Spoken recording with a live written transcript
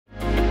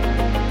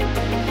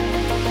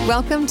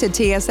Welcome to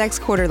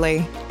TSX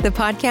Quarterly, the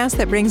podcast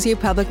that brings you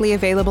publicly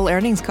available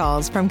earnings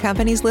calls from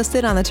companies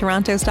listed on the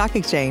Toronto Stock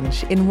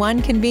Exchange in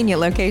one convenient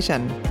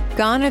location.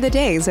 Gone are the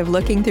days of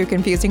looking through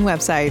confusing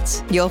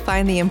websites. You'll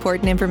find the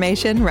important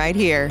information right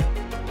here.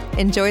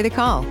 Enjoy the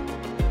call.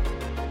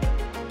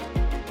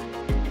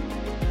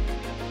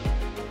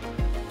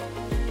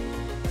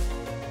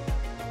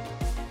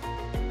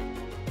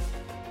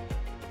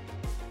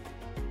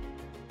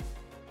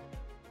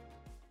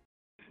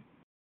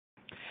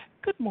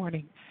 Good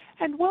morning,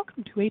 and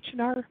welcome to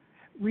H&R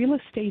Real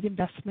Estate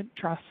Investment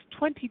Trust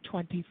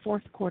 2020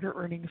 fourth quarter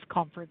earnings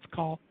conference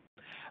call.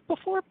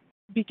 Before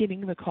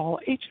beginning the call,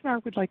 H&R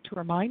would like to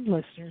remind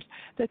listeners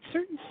that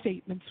certain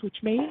statements which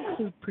may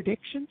include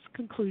predictions,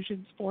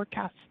 conclusions,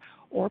 forecasts,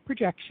 or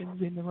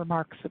projections in the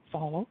remarks that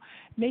follow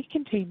may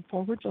contain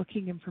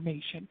forward-looking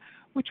information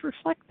which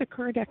reflect the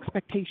current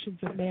expectations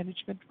of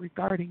management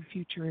regarding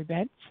future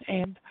events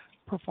and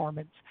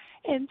performance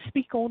and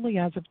speak only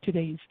as of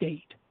today's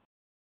date.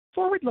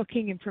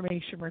 Forward-looking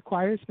information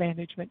requires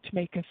management to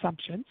make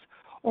assumptions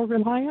or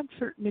rely on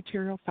certain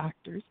material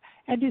factors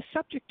and is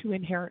subject to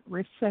inherent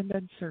risks and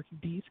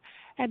uncertainties,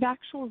 and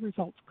actual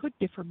results could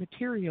differ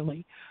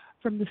materially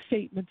from the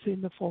statements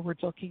in the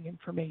forward-looking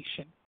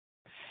information.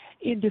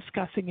 In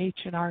discussing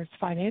H&R's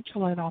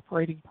financial and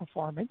operating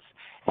performance,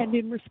 and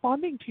in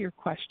responding to your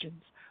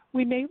questions,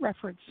 we may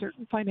reference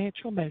certain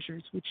financial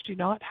measures which do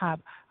not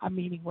have a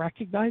meaning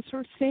recognized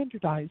or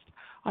standardized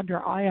under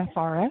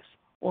IFRS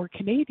or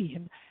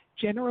Canadian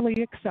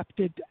generally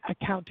accepted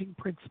accounting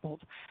principles,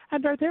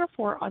 and are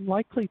therefore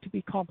unlikely to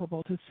be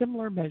comparable to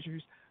similar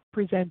measures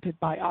presented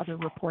by other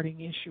reporting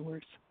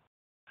issuers.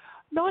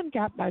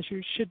 Non-GAAP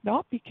measures should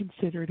not be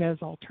considered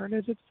as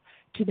alternatives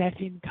to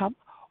net income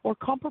or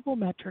comparable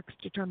metrics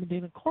determined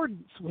in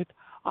accordance with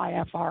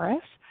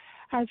IFRS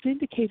as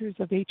indicators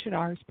of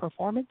H&R's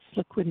performance,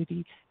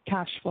 liquidity,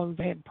 cash flows,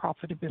 and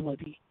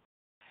profitability.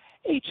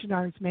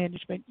 H&R's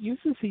management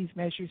uses these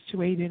measures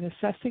to aid in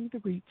assessing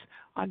the REIT's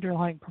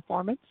underlying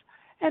performance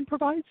and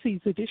provides these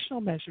additional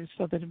measures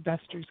so that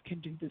investors can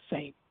do the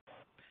same.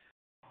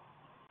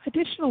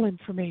 Additional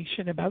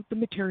information about the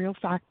material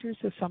factors,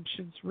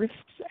 assumptions, risks,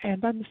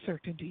 and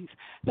uncertainties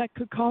that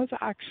could cause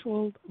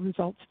actual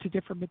results to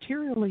differ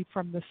materially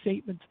from the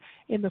statements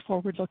in the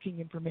forward-looking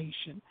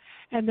information,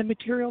 and the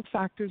material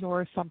factors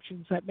or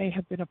assumptions that may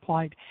have been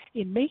applied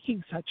in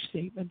making such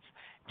statements,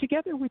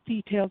 together with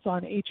details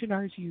on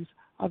H&R's use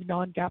of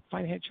non-GAAP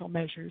financial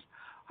measures,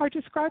 are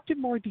described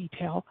in more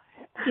detail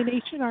in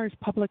H&R's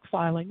public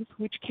filings,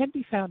 which can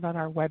be found on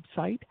our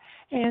website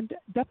and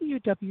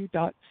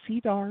www.sedar.com.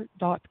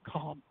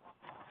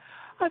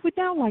 I would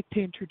now like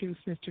to introduce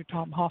Mr.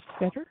 Tom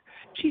Hofstedter,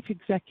 Chief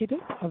Executive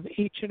of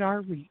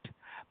H&R REIT.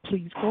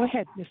 Please go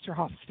ahead, Mr.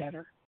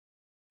 Hofstedter.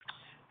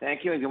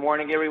 Thank you, and good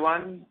morning,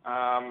 everyone.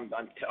 I'm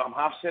Tom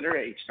Hofstedter,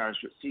 H&R's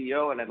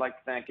CEO, and I'd like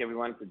to thank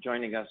everyone for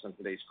joining us on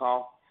today's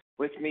call.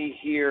 With me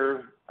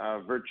here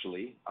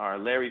virtually are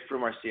Larry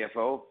Froom, our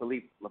CFO,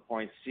 Philippe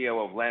Lapointe,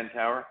 COO of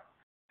Lantower,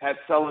 Pat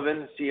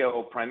Sullivan, COO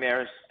of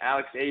Primaris,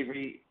 Alex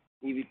Avery,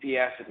 EVP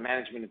Asset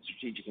Management and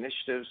Strategic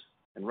Initiatives,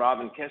 and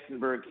Robin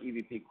Kestenberg,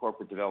 EVP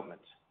Corporate Development.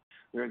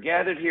 We are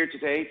gathered here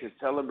today to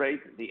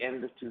celebrate the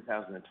end of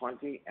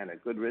 2020 and a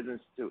good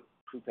riddance to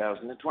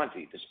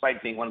 2020.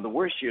 Despite being one of the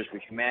worst years for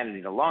humanity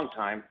in a long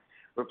time,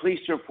 we're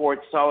pleased to report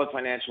solid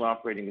financial and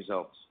operating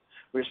results.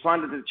 We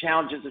responded to the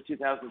challenges of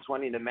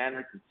 2020 in a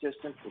manner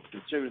consistent with the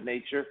conservative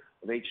nature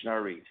of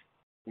H&R REIT.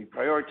 We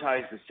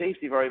prioritized the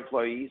safety of our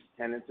employees,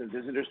 tenants, and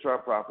visitors to our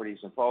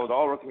properties and followed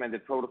all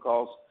recommended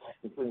protocols,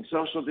 including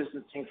social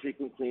distancing,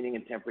 frequent cleaning,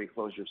 and temporary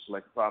closure of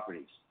select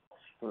properties.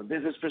 From a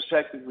business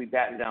perspective, we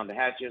battened down the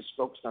hatches,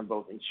 focused on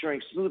both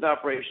ensuring smooth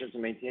operations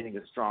and maintaining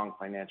a strong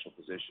financial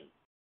position.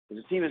 As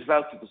the team is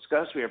about to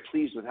discuss, we are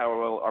pleased with how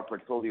well our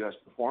portfolio has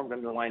performed,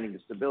 underlining the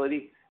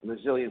stability and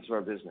resilience of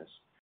our business.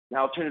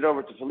 Now I'll turn it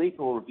over to Philippe,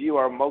 who will review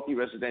our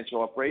multi-residential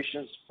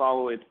operations,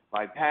 followed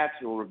by Pat,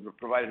 who will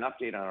provide an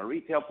update on our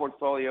retail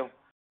portfolio,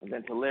 and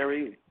then to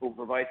Larry, who will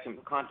provide some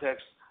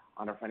context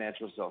on our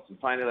financial results. And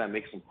finally, I'll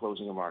make some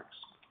closing remarks.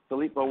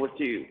 Philippe, over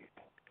to you.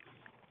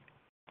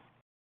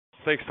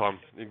 Thanks, Tom,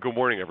 and good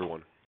morning,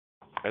 everyone.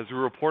 As we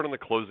report on the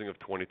closing of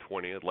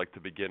 2020, I'd like to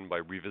begin by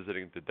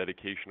revisiting the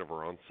dedication of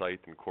our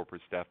on-site and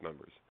corporate staff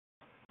members.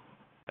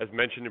 As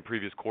mentioned in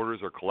previous quarters,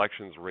 our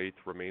collections rate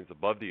remains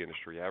above the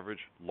industry average,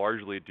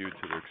 largely due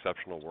to their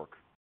exceptional work.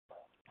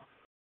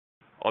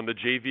 On the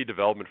JV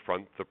development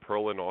front, the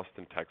Pearl in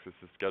Austin, Texas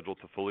is scheduled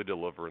to fully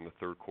deliver in the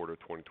third quarter of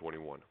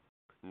 2021.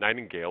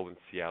 Nightingale in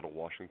Seattle,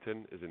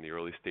 Washington is in the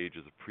early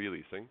stages of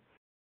pre-leasing,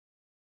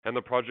 and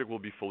the project will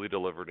be fully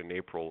delivered in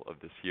April of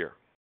this year.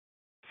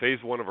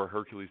 Phase 1 of our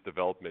Hercules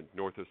development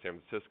north of San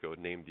Francisco,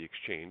 named The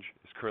Exchange,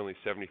 is currently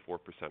 74%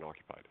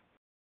 occupied.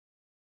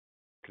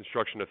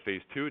 Construction of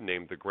Phase 2,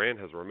 named The Grand,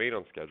 has remained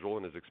on schedule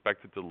and is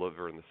expected to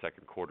deliver in the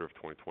second quarter of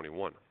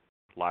 2021.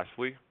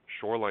 Lastly,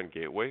 Shoreline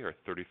Gateway, our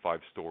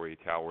 35-story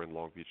tower in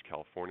Long Beach,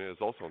 California, is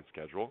also on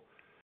schedule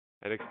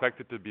and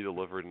expected to be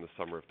delivered in the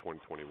summer of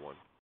 2021.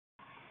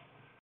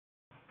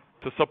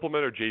 To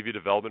supplement our JV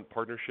development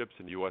partnerships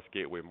in U.S.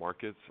 gateway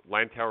markets,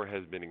 Lantower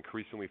has been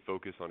increasingly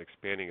focused on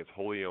expanding its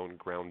wholly owned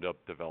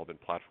ground-up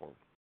development platform.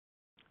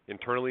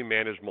 Internally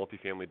managed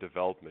multifamily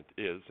development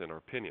is, in our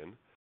opinion,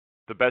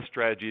 the best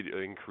strategy to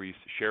increase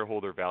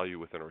shareholder value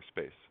within our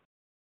space.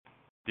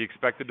 The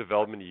expected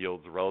development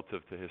yields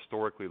relative to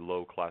historically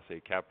low Class A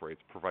cap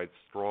rates provide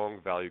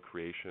strong value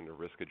creation and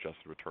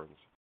risk-adjusted returns.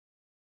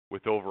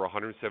 With over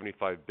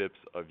 175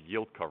 bips of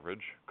yield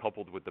coverage,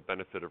 coupled with the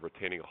benefit of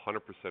retaining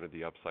 100% of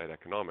the upside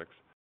economics,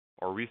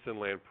 our recent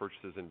land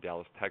purchases in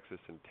Dallas, Texas,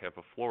 and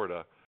Tampa,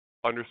 Florida,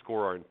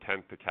 underscore our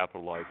intent to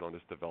capitalize on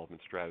this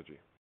development strategy.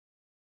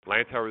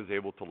 Lantower is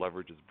able to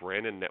leverage its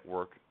brand and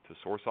network to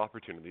source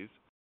opportunities,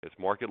 its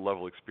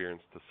market-level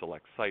experience to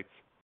select sites,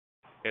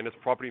 and its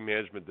property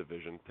management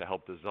division to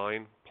help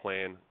design,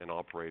 plan, and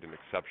operate an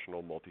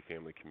exceptional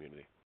multifamily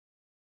community.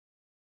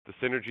 The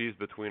synergies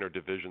between our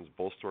divisions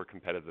bolster our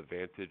competitive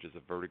advantage as a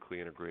vertically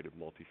integrated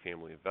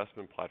multifamily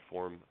investment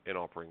platform and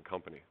operating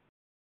company.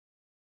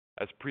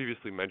 As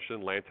previously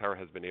mentioned, Lantower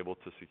has been able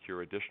to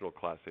secure additional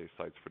Class A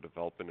sites for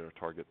development in our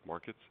target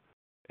markets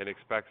and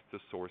expects to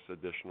source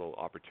additional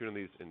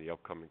opportunities in the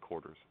upcoming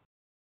quarters.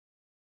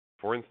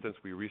 For instance,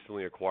 we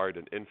recently acquired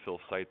an infill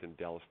site in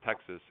Dallas,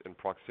 Texas, in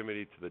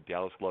proximity to the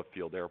Dallas Love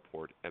Field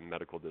Airport and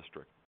Medical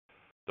District.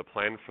 The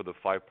plan for the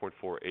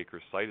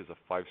 5.4-acre site is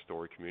a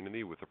 5-story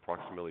community with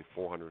approximately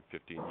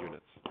 415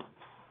 units.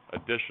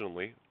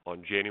 Additionally,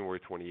 on January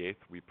 28th,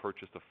 we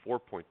purchased a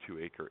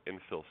 4.2-acre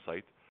infill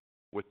site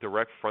with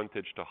direct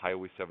frontage to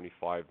Highway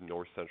 75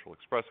 North Central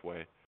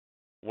Expressway,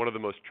 one of the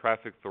most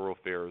trafficked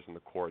thoroughfares in the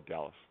core of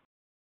Dallas.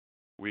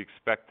 We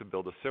expect to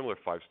build a similar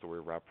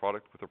 5-story wrap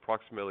product with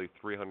approximately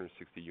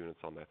 360 units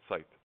on that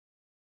site.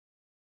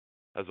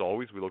 As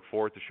always, we look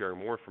forward to sharing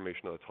more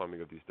information on the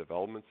timing of these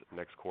developments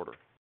next quarter.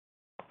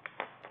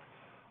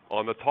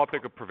 On the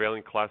topic of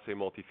prevailing Class A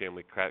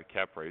multifamily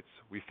cap rates,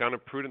 we found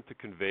it prudent to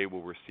convey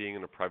what we're seeing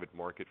in the private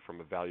market from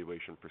a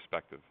valuation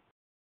perspective.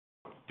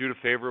 Due to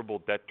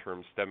favorable debt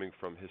terms stemming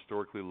from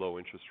historically low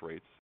interest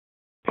rates,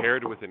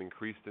 paired with an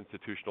increased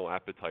institutional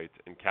appetite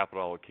and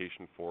capital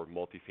allocation for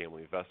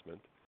multifamily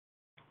investment,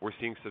 we're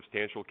seeing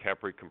substantial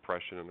cap rate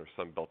compression in our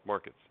Sunbelt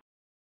markets.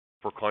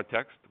 For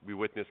context, we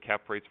witnessed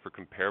cap rates for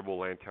comparable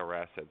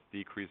Lantower assets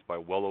decrease by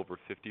well over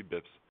 50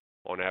 bips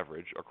on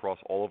average across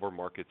all of our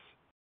markets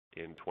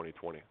in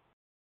 2020.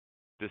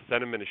 This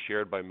sentiment is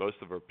shared by most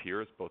of our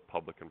peers, both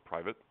public and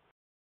private.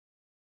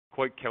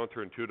 Quite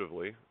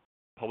counterintuitively,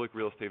 public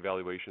real estate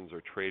valuations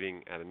are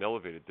trading at an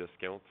elevated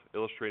discount,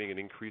 illustrating an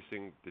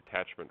increasing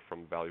detachment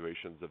from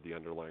valuations of the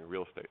underlying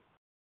real estate.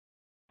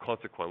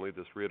 Consequently,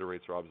 this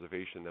reiterates our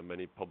observation that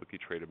many publicly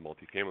traded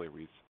multifamily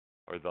REITs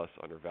are thus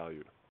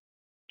undervalued.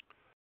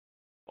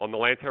 On the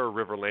Lantower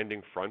River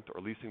Landing front,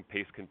 our leasing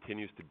pace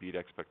continues to beat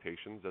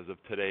expectations. As of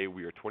today,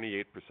 we are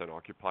 28%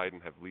 occupied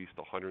and have leased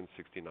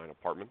 169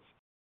 apartments.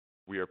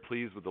 We are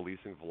pleased with the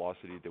leasing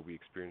velocity that we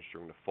experienced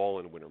during the fall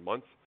and winter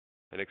months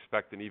and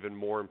expect an even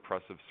more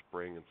impressive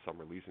spring and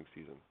summer leasing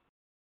season.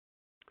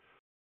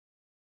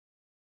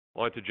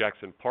 On to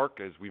Jackson Park.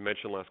 As we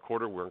mentioned last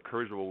quarter, we're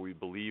encouraged by what we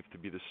believe to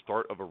be the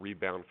start of a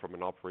rebound from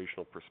an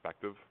operational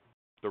perspective.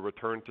 The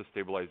return to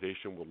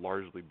stabilization will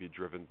largely be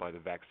driven by the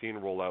vaccine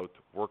rollout,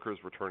 workers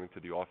returning to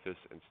the office,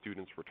 and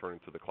students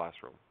returning to the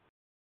classroom.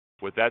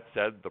 With that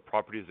said, the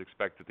property is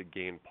expected to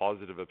gain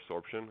positive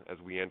absorption as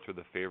we enter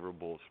the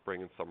favorable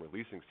spring and summer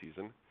leasing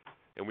season,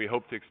 and we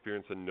hope to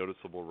experience a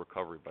noticeable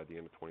recovery by the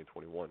end of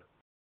 2021.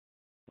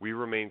 We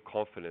remain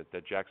confident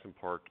that Jackson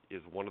Park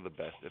is one of the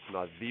best, if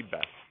not the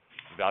best,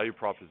 value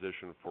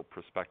proposition for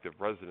prospective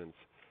residents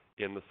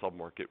in the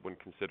submarket when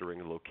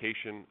considering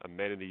location,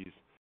 amenities,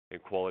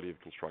 and quality of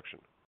construction.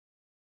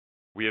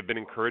 We have been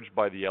encouraged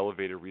by the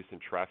elevated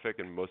recent traffic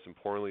and, most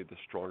importantly, the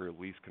stronger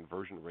lease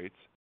conversion rates.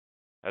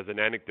 As an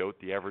anecdote,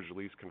 the average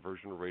lease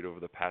conversion rate over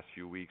the past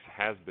few weeks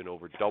has been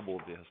over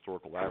double the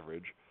historical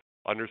average,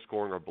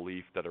 underscoring our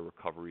belief that a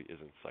recovery is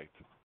in sight.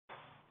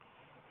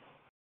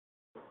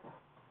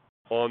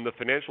 On the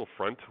financial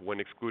front, when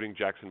excluding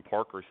Jackson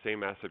Park, our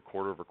same asset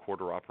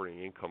quarter-over-quarter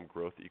operating income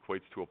growth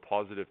equates to a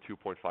positive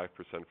 2.5%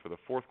 for the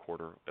fourth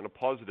quarter and a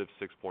positive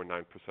 6.9%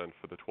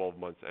 for the 12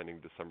 months ending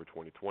December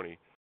 2020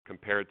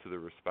 compared to the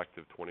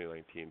respective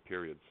 2019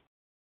 periods.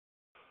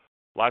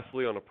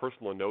 Lastly, on a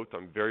personal note,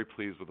 I'm very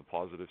pleased with the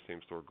positive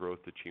same-store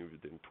growth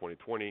achieved in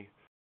 2020,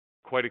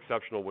 quite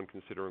exceptional when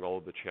considering all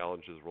of the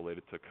challenges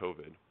related to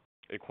COVID.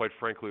 And quite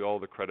frankly, all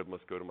the credit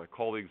must go to my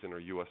colleagues in our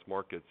U.S.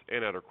 markets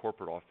and at our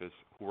corporate office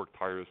who work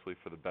tirelessly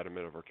for the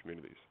betterment of our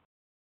communities.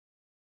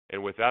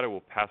 And with that, I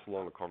will pass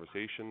along the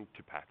conversation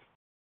to Pat.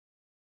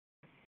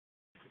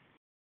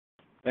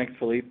 Thanks,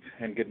 Philippe,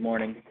 and good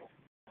morning.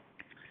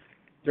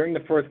 During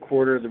the fourth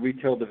quarter, the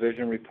retail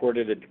division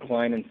reported a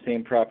decline in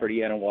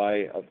same-property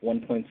NOI of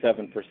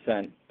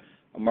 1.7%,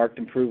 a marked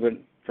improvement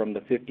from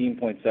the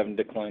 15.7%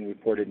 decline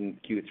reported in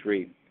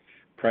Q3,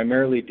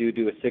 primarily due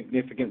to a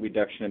significant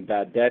reduction in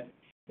bad debt,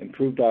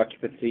 improved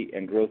occupancy,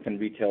 and growth in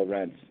retail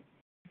rents.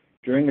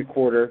 During the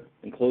quarter,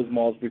 enclosed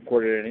malls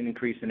reported an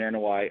increase in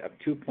NOI of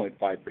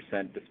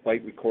 2.5%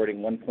 despite recording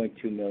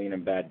 $1.2 million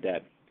in bad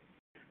debt.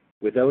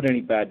 Without any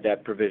bad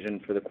debt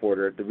provision for the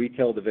quarter, the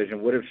retail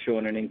division would have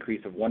shown an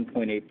increase of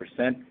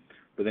 1.8%,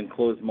 with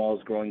enclosed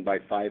malls growing by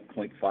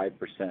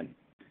 5.5%.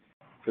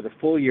 For the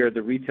full year,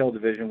 the retail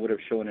division would have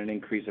shown an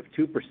increase of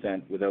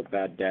 2% without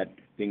bad debt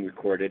being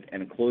recorded,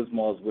 and enclosed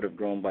malls would have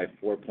grown by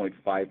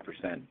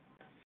 4.5%.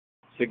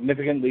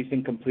 Significant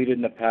leasing completed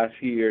in the past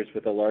few years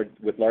with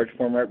large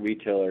format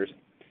retailers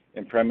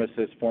and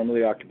premises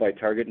formerly occupied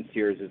Target and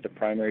Sears is the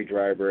primary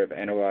driver of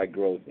NOI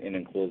growth in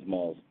enclosed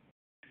malls.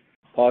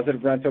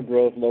 Positive rental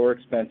growth, lower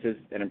expenses,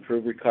 and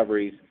improved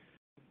recoveries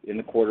in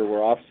the quarter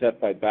were offset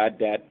by bad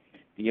debt,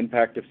 the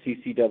impact of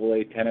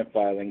CCAA tenant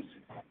filings,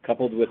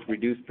 coupled with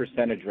reduced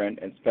percentage rent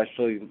and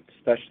specialty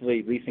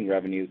leasing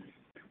revenues,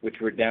 which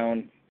were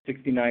down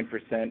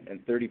 69%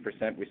 and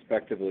 30%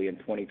 respectively in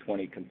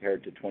 2020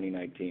 compared to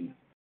 2019.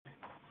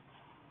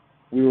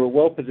 We were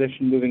well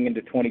positioned moving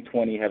into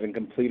 2020, having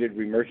completed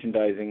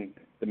remerchandising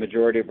the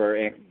majority of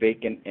our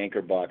vacant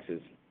anchor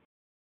boxes.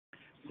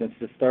 Since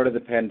the start of the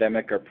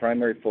pandemic, our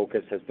primary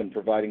focus has been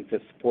providing the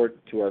support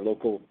to our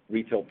local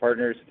retail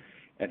partners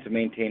and to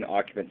maintain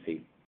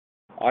occupancy.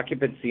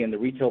 Occupancy in the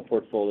retail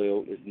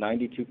portfolio is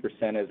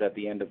 92% as at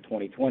the end of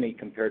 2020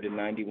 compared to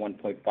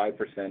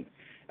 91.5%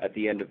 at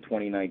the end of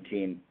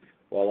 2019,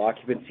 while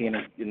occupancy in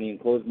the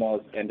enclosed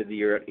malls ended the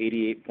year at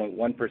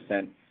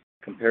 88.1%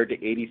 compared to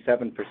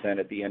 87%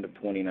 at the end of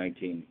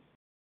 2019.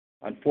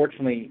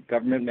 Unfortunately,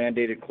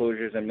 government-mandated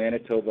closures in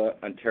Manitoba,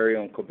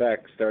 Ontario, and Quebec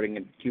starting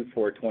in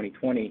Q4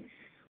 2020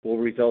 will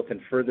result in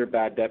further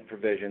bad debt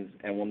provisions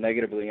and will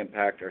negatively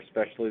impact our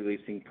specialty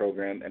leasing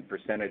program and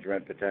percentage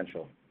rent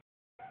potential.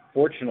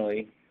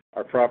 Fortunately,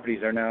 our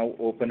properties are now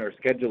open or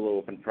scheduled to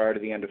open prior to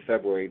the end of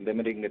February,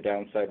 limiting the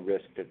downside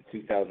risk to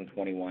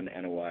 2021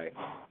 NOI.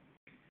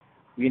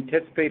 We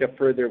anticipate a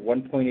further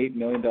 $1.8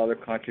 million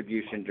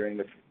contribution during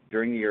the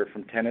year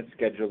from tenants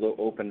scheduled to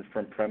open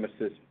from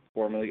premises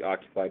formerly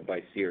occupied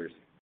by Sears.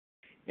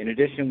 In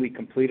addition, we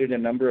completed a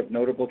number of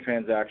notable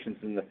transactions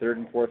in the third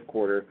and fourth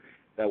quarter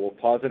that will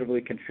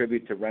positively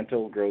contribute to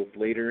rental growth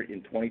later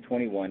in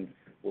 2021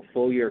 with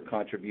full-year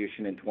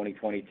contribution in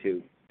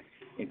 2022,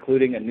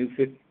 including a new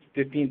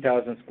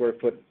 15,000 square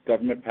foot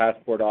government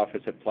passport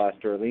office at Place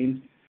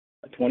d'Orleans,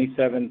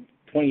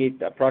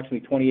 approximately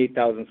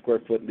 28,000 square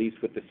foot lease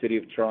with the City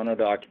of Toronto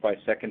to occupy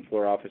second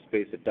floor office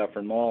space at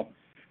Dufferin Mall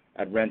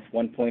at rents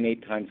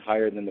 1.8 times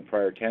higher than the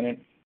prior tenant,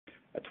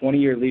 a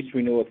 20-year lease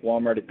renewal with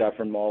Walmart at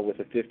Dufferin Mall with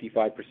a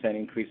 55%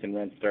 increase in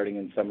rent starting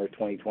in summer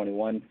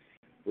 2021,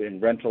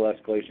 with rental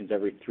escalations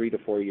every 3 to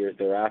 4 years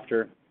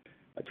thereafter,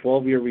 a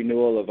 12-year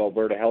renewal of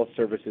Alberta Health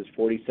Services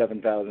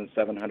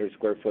 47,700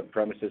 square foot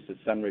premises at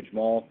Sunridge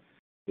Mall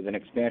with an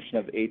expansion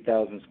of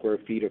 8,000 square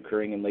feet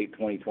occurring in late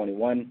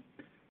 2021,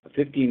 a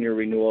 15-year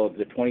renewal of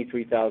the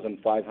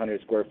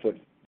 23,500 square foot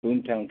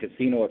Boomtown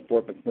Casino at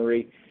Fort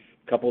McMurray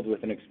coupled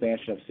with an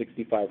expansion of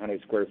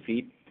 6,500 square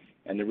feet,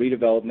 and the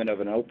redevelopment of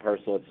an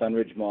outparcel at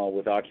Sunridge Mall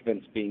with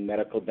occupants being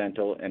medical,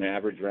 dental, and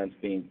average rents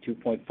being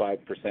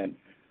 2.5%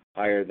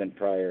 higher than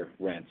prior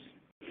rents.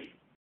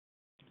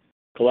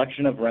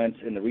 Collection of rents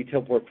in the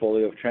retail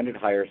portfolio have trended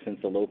higher since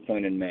the low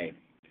point in May.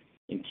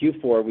 In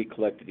Q4, we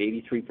collected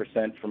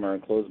 83% from our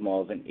enclosed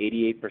malls and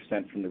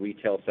 88% from the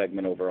retail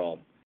segment overall.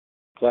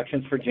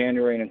 Collections for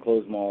January in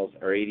enclosed malls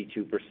are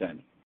 82%.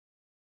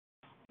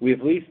 We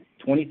have leased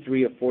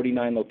 23 of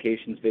 49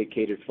 locations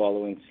vacated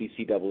following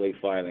CCAA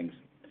filings.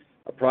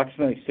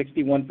 Approximately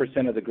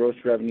 61% of the gross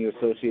revenue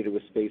associated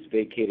with space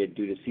vacated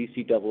due to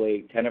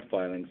CCAA tenant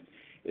filings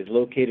is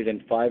located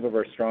in 5 of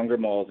our stronger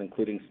malls,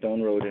 including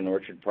Stone Road and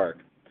Orchard Park.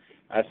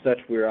 As such,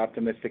 we are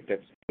optimistic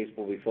that space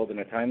will be filled in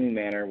a timely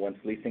manner once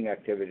leasing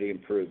activity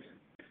improves.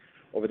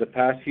 Over the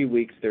past few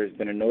weeks, there has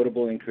been a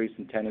notable increase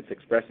in tenants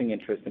expressing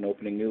interest in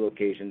opening new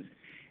locations,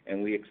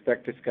 and we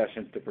expect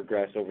discussions to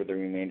progress over the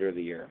remainder of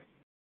the year.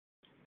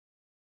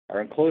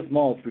 Our enclosed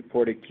malls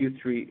reported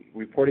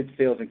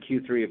sales in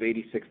Q3 of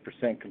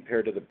 86%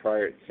 compared to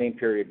the same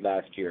period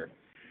last year.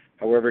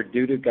 However,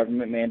 due to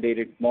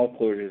government-mandated mall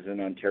closures in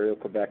Ontario,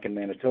 Quebec, and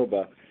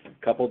Manitoba,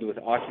 coupled with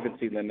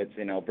occupancy limits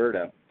in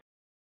Alberta,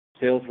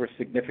 sales were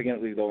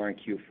significantly lower in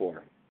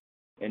Q4.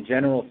 In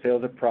general,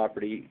 sales of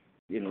property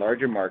in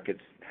larger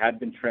markets had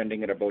been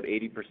trending at about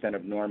 80%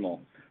 of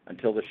normal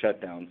until the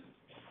shutdowns,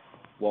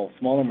 while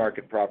smaller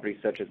market properties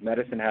such as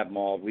Medicine Hat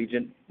Mall,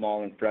 Regent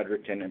Mall in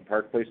Fredericton, and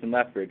Park Place in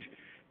Lethbridge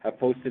have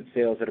posted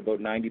sales at about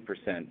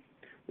 90%,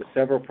 with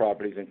several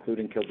properties,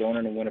 including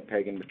Kildonan in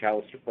Winnipeg and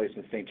McAllister Place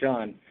in St.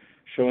 John,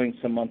 showing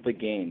some monthly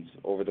gains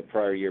over the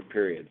prior year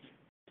periods.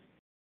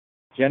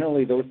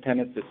 Generally, those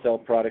tenants that sell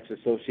products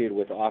associated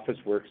with office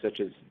work such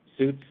as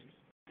suits,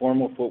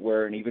 formal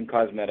footwear, and even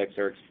cosmetics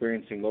are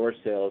experiencing lower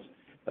sales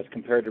as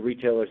compared to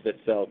retailers that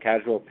sell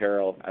casual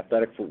apparel,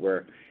 athletic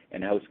footwear,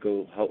 and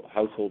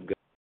household goods,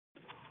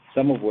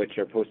 some of which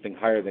are posting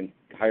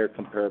higher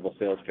comparable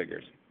sales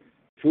figures.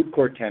 Food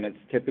court tenants,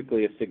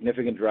 typically a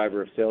significant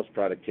driver of sales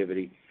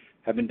productivity,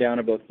 have been down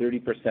about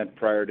 30%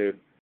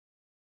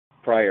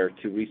 prior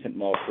to recent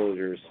mall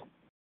closures,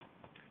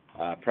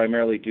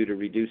 primarily due to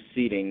reduced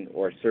seating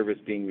or service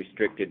being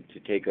restricted to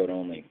takeout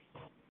only.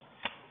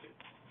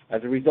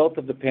 As a result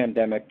of the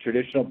pandemic,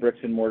 traditional bricks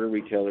and mortar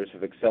retailers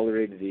have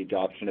accelerated the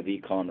adoption of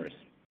e-commerce.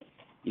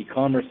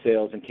 E-commerce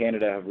sales in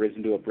Canada have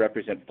risen to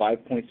represent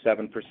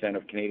 5.7%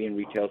 of Canadian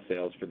retail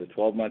sales for the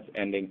 12 months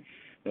ending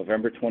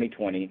November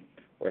 2020,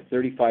 or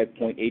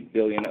 $35.8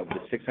 billion of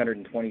the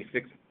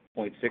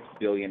 $626.6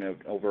 billion of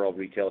overall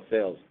retail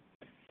sales.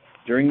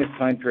 During this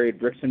time period,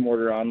 bricks and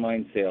mortar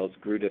online sales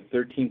grew to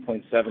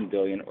 $13.7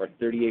 billion, or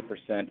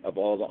 38% of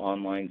all the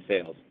online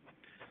sales.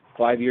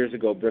 5 years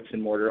ago, bricks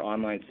and mortar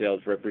online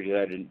sales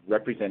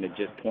represented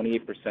just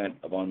 28%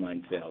 of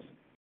online sales.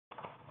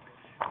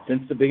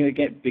 Since the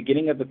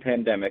beginning of the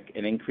pandemic,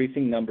 an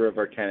increasing number of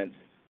our tenants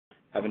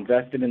have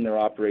invested in their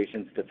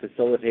operations to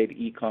facilitate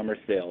e-commerce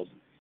sales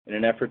in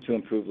an effort to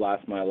improve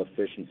last mile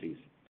efficiencies.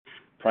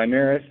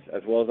 Primaris,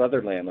 as well as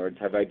other landlords,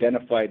 have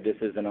identified this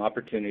as an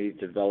opportunity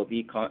to develop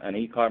an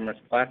e-commerce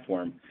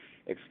platform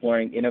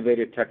exploring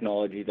innovative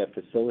technology that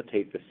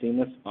facilitates the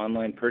seamless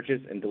online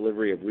purchase and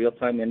delivery of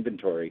real-time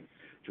inventory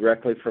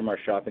directly from our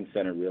shopping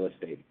center real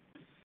estate.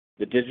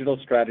 The digital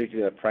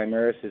strategy that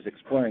Primaris is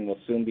exploring will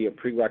soon be a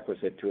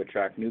prerequisite to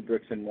attract new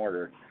bricks and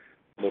mortar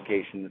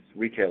locations,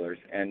 retailers,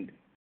 and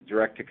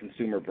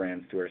direct-to-consumer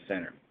brands to our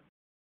center.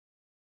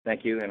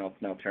 Thank you, and I'll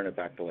now turn it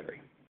back to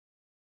Larry.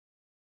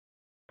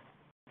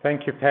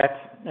 Thank you,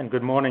 Pat, and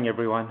good morning,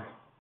 everyone.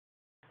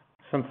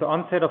 Since the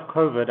onset of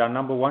COVID, our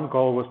number one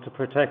goal was to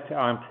protect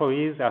our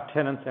employees, our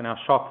tenants, and our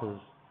shoppers.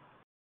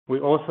 We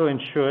also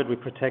ensured we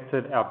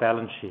protected our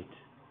balance sheet.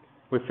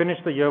 We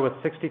finished the year with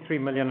 $63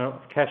 million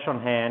of cash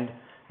on hand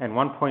and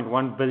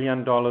 $1.1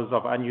 billion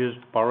of unused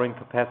borrowing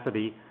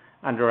capacity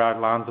under our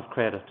lines of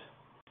credit.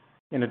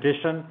 In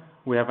addition,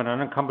 we have an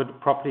unencumbered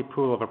property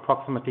pool of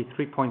approximately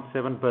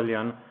 $3.7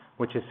 billion,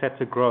 which is set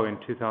to grow in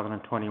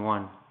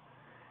 2021.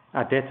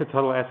 Our debt to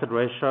total asset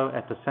ratio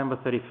at December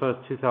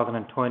 31st,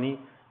 2020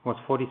 was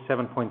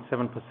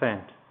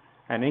 47.7%,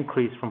 an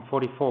increase from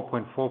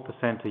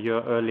 44.4% a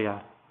year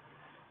earlier.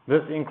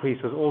 This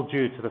increase was all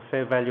due to the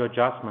fair value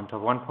adjustment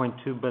of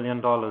 $1.2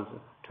 billion to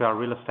our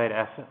real estate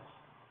assets.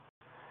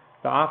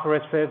 The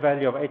IFRS fair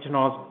value of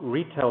H&R's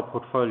retail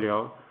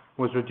portfolio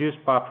was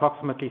reduced by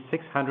approximately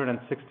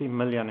 $660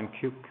 million in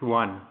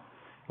Q1,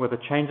 with the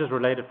changes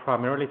related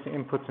primarily to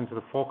inputs into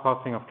the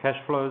forecasting of cash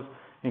flows,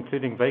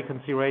 including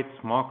vacancy rates,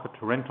 market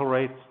rental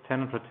rates,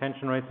 tenant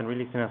retention rates, and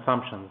releasing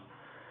assumptions.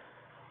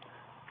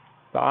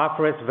 The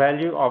IFRS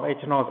value of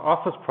H&R's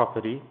office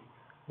property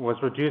was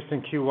reduced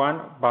in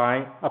Q1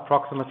 by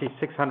approximately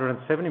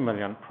 $670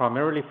 million,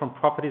 primarily from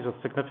properties with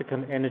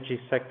significant energy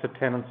sector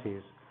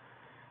tenancies.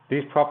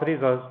 These properties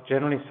are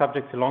generally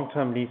subject to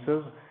long-term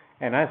leases,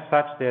 and as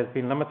such, there has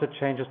been limited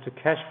changes to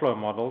cash flow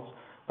models,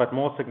 but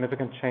more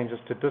significant changes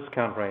to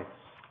discount rates.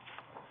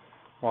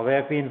 While there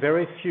have been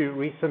very few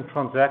recent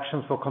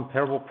transactions for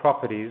comparable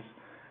properties,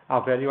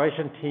 our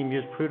valuation team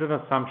used prudent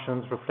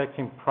assumptions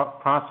reflecting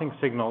pricing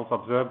signals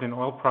observed in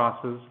oil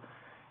prices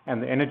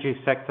and the energy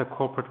sector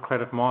corporate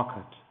credit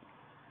market.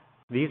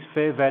 These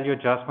fair value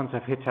adjustments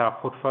have hit our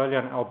portfolio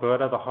in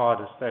Alberta the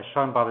hardest, as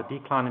shown by the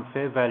decline in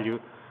fair value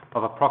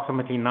of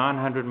approximately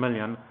 $900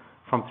 million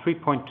from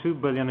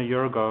 $3.2 billion a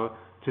year ago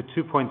to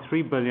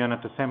 $2.3 billion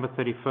at December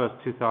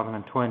 31st,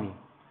 2020.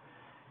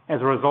 As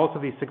a result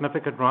of these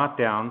significant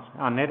write-downs,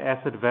 our net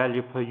asset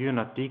value per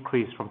unit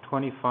decreased from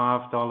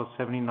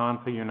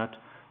 $25.79 per unit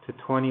to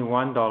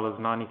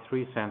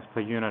 $21.93 per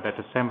unit at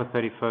December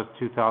 31st,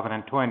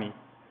 2020.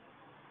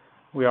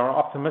 We are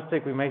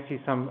optimistic we may see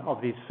some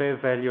of these fair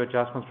value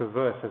adjustments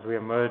reverse as we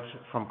emerge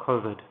from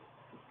COVID.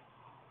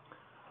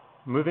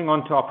 Moving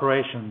on to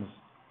operations.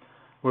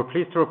 We're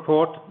pleased to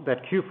report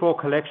that Q4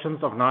 collections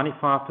of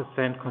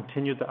 95%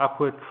 continued the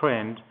upward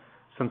trend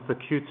since the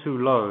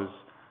Q2 lows,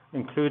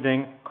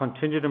 including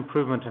continued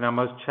improvement in our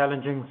most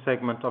challenging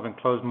segment of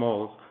enclosed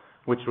malls,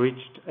 which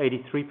reached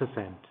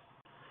 83%.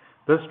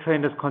 This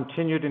trend has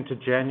continued into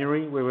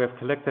January, where we have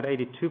collected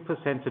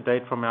 82% to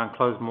date from our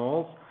enclosed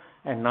malls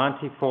and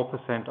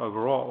 94%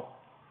 overall.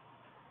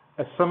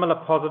 A similar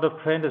positive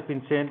trend has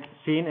been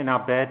seen in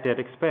our bad debt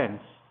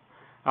expense.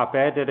 Our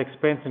bad debt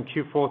expense in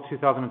Q4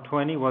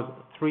 2020 was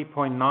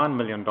 $3.9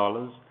 million,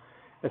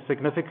 a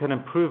significant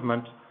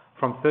improvement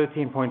from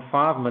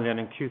 $13.5 million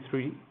in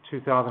Q3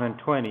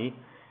 2020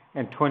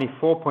 and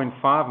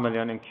 $24.5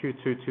 million in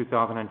Q2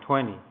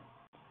 2020.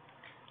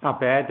 Our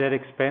bad debt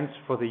expense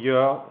for the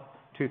year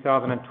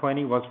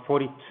 2020 was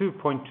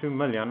 $42.2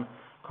 million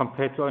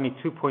compared to only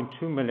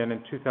 $2.2 million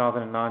in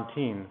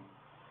 2019.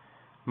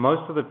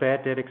 Most of the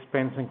bad debt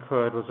expense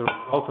incurred was a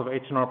result of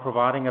H&R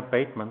providing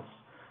abatements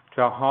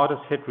to our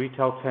hardest hit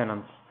retail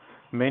tenants,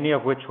 many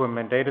of which were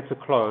mandated to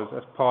close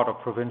as part of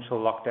provincial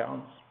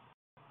lockdowns.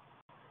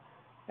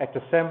 At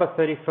December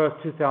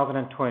 31st,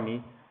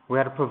 2020, we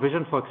had a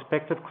provision for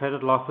expected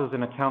credit losses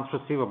in accounts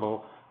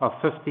receivable of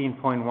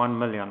 $15.1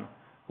 million,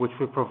 which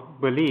we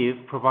believe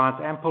provides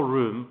ample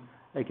room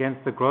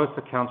against the gross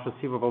accounts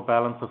receivable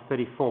balance of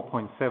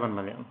 $34.7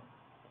 million.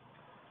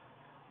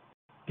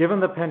 Given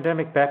the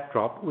pandemic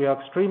backdrop, we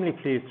are extremely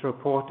pleased to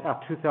report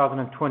our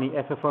 2020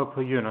 FFO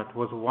per unit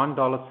was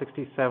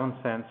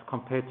 $1.67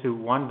 compared to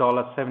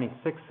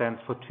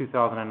 $1.76 for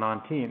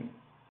 2019.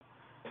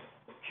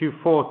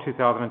 Q4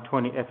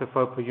 2020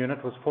 FFO per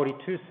unit was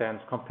 42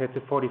 cents compared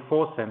to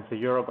 44 cents a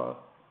year ago.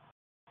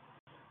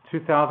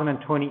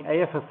 2020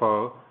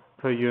 AFFO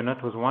per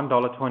unit was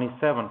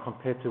 $1.27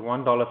 compared to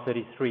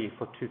 $1.33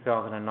 for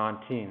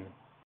 2019.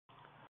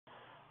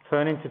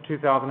 Turning to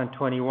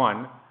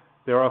 2021,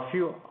 there are a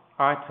few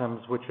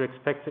items which we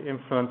expect to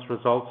influence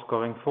results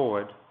going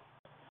forward.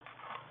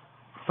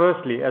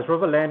 Firstly, as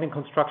River Landing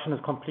construction is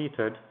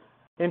completed,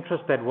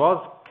 interest that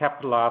was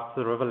capitalized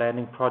to the River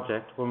Landing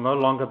project will no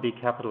longer be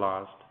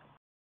capitalized.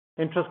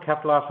 Interest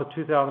capitalized for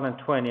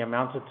 2020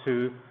 amounted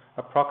to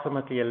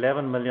approximately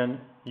 $11 million.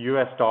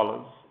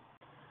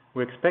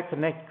 We expect a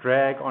net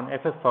drag on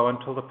FFO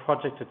until the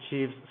project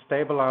achieves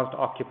stabilized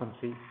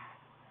occupancy.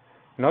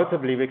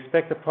 Notably, we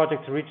expect the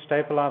project to reach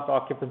stabilized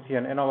occupancy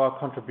and NOI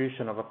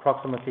contribution of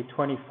approximately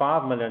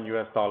 $25 million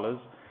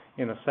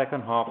in the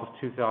second half of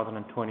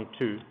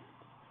 2022.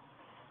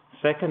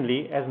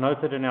 Secondly, as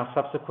noted in our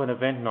subsequent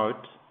event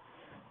note,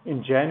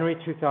 in January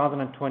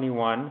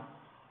 2021,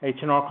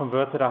 H&R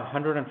converted a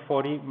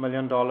 $140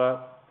 million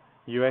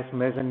U.S.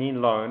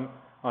 mezzanine loan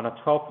on a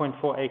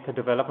 12.4-acre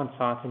development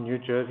site in New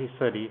Jersey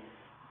City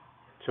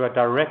to a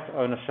direct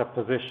ownership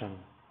position.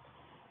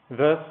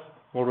 This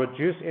will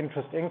reduce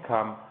interest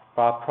income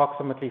by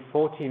approximately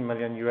 $14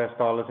 million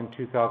in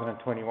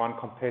 2021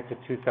 compared to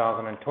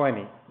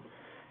 2020,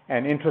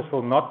 and interest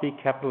will not be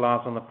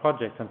capitalized on the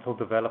project until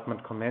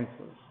development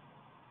commences.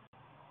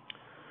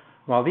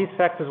 While these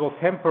factors will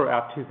temper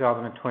our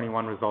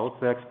 2021 results,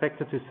 they are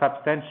expected to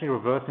substantially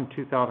reverse in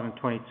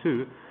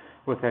 2022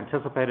 with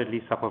anticipated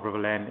lease-up of River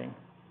Landing.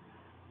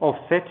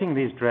 Offsetting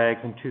these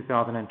drags in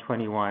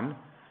 2021,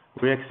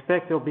 we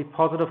expect there will be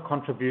positive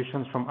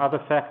contributions from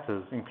other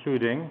factors,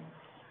 including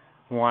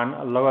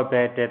 1. Lower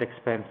bad debt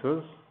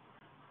expenses,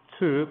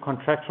 2.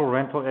 Contractual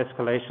rental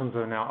escalations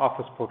in our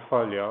office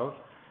portfolio,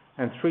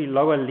 and 3.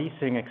 Lower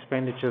leasing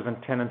expenditures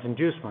and tenant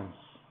inducements.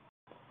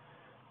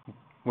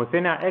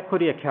 Within our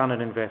equity accounted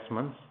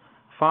investments,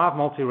 5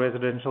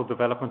 multi-residential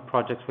development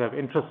projects we have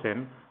interest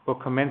in will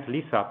commence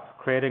lease-up,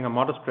 creating a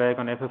modest drag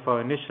on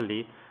FFO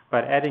initially,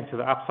 but adding to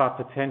the upside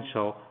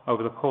potential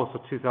over the course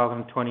of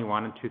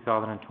 2021 and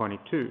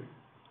 2022.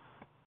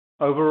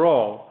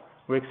 Overall,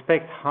 we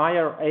expect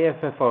higher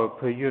AFFO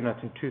per unit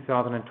in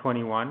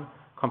 2021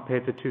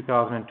 compared to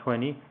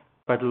 2020,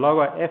 but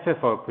lower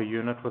FFO per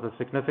unit with a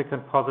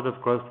significant positive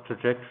growth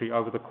trajectory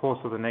over the course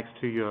of the next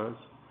 2 years.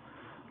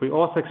 We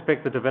also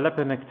expect the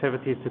development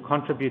activities to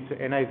contribute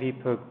to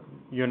NAV per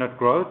unit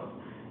growth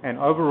and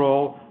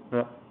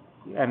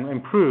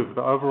improve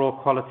the overall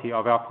quality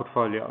of our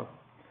portfolio.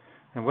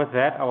 And with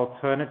that, I will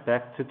turn it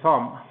back to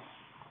Tom.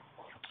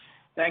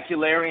 Thank you,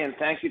 Larry, and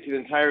thank you to the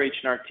entire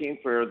H&R team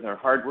for their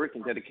hard work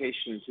and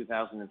dedication in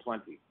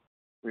 2020.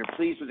 We are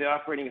pleased with the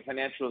operating and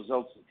financial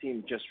results the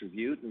team just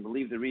reviewed and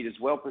believe the REIT is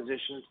well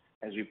positioned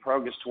as we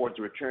progress towards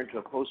a return to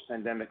a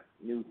post-pandemic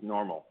new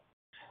normal.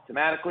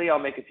 Thematically, I'll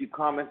make a few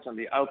comments on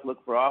the outlook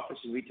for office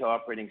and retail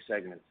operating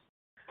segments.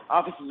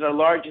 Office is our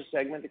largest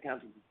segment,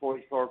 accounting for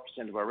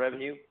 44% of our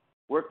revenue.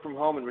 Work from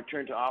home and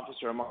return to office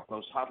are among the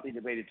most hotly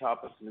debated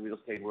topics in the real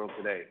estate world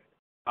today.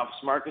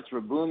 Office markets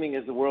were booming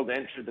as the world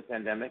entered the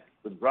pandemic,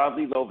 with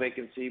broadly low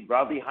vacancy,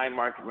 broadly high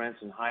market rents,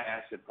 and high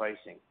asset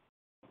pricing.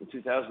 In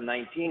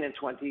 2019 and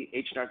 20,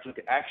 H&R took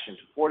action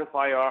to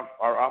fortify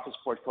our office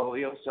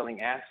portfolio,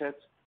 selling assets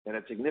that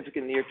had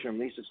significant near-term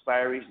lease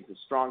expiries into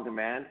strong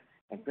demand,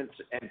 and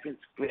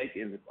participate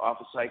in the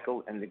office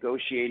cycle and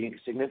negotiating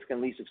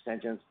significant lease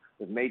extensions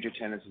with major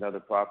tenants and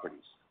other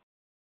properties.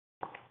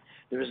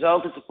 The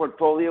result is a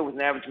portfolio with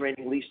an average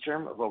remaining lease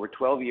term of over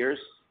 12 years,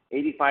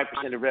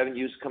 85% of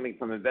revenues coming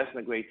from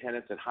investment-grade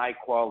tenants at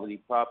high-quality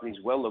properties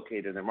well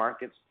located in their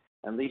markets,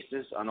 and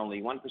leases on only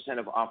 1%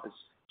 of office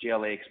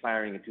GLA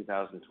expiring in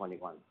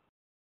 2021.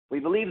 We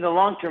believe in the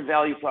long-term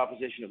value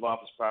proposition of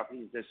office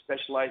properties as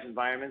specialized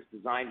environments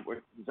designed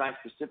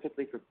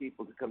specifically for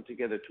people to come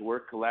together to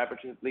work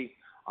collaboratively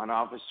on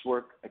office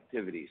work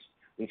activities.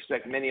 We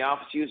expect many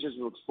office users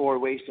will explore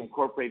ways to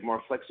incorporate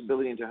more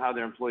flexibility into how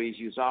their employees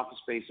use office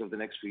space over the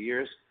next few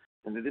years,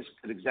 and that this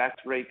could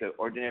exacerbate the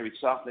ordinary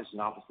softness in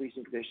office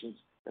leasing conditions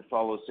that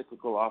follow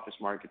cyclical office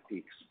market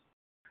peaks.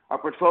 Our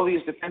portfolio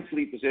is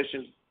defensively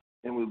positioned,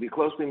 and we'll be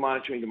closely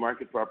monitoring the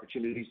market for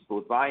opportunities to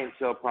both buy and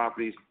sell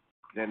properties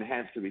that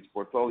enhance the REIT's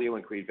portfolio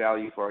and create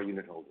value for our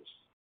unit holders.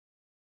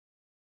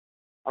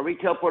 Our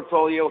retail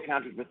portfolio,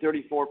 accounting for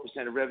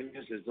 34% of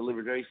revenues, has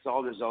delivered very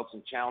solid results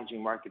in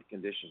challenging market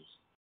conditions.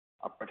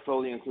 Our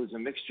portfolio includes a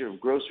mixture of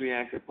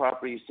grocery-anchored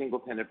properties,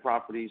 single-tenant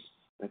properties,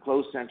 and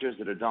closed centers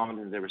that are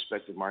dominant in their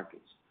respective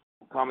markets.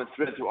 A common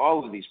thread through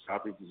all of these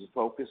properties is a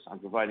focus on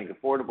providing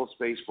affordable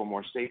space for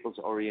more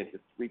staples-oriented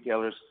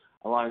retailers,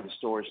 allowing the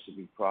stores to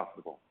be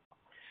profitable.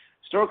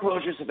 Store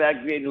closures have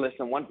aggregated less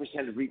than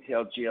 1% of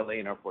retail GLA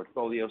in our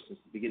portfolio since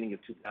the beginning of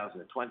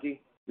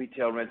 2020.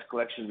 Retail rent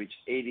collection reached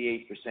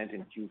 88%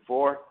 in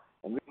Q4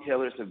 and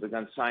retailers have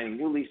begun signing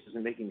new leases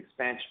and making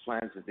expansion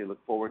plans as they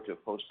look forward to a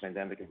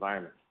post-pandemic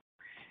environment.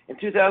 In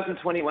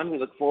 2021, we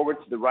look forward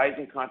to the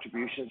rising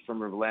contributions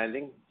from River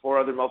Landing, 4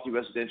 other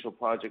multi-residential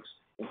projects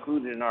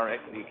included in our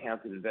equity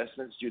accounted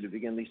investments due to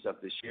begin lease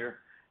up this year,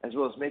 as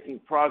well as making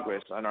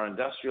progress on our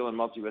industrial and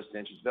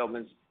multi-residential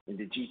developments in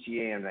the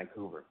GTA and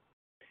Vancouver.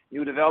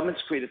 New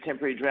developments create a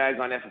temporary drag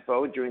on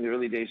FFO during the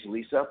early days of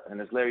lease up,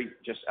 and as Larry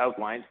just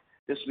outlined,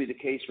 this will be the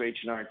case for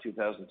H&R in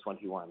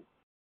 2021.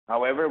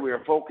 However, we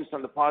are focused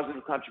on the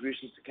positive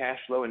contributions to cash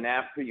flow and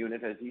NAV per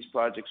unit as these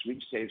projects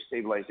reach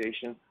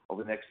stabilization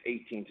over the next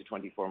 18 to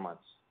 24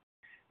 months.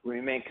 We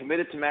remain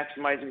committed to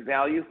maximizing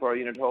value for our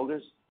unit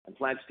holders and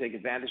plan to take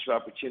advantage of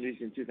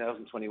opportunities in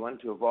 2021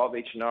 to evolve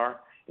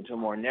H&R into a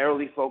more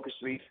narrowly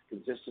focused REIT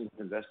consistent with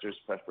investors'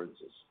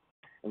 preferences.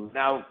 And we'll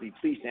now be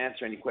pleased to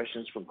answer any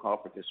questions from call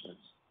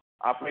participants.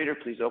 Operator,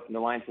 please open the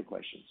line for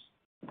questions.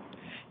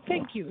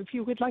 Thank you. If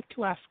you would like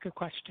to ask a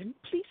question,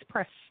 please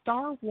press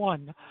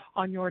 *1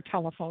 on your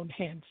telephone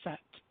handset.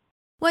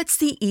 What's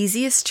the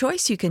easiest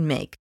choice you can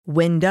make?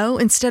 Window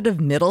instead of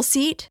middle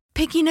seat?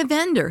 Picking a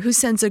vendor who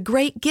sends a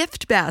great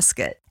gift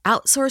basket?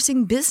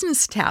 Outsourcing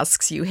business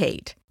tasks you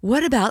hate?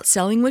 What about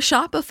selling with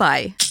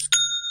Shopify?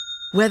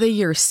 Whether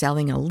you're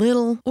selling a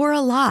little or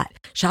a lot,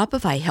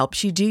 Shopify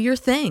helps you do your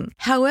thing,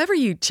 however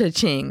you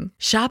cha-ching.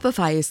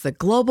 Shopify is the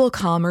global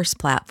commerce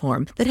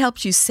platform that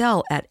helps you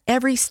sell at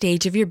every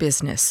stage of your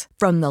business.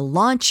 From the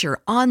launch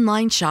your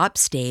online shop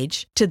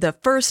stage to the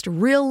first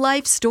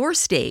real-life store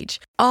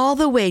stage, all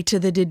the way to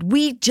the did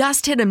we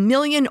just hit 1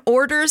 million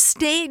orders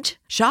stage.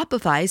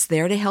 Shopify's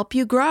there to help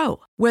you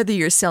grow. Whether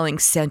you're selling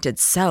scented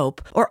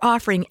soap or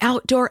offering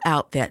outdoor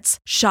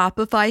outfits,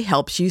 Shopify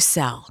helps you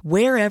sell.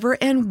 Wherever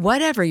and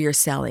whatever you're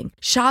selling,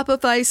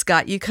 Shopify's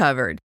got you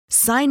covered.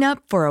 Sign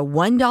up for a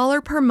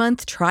 $1 per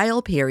month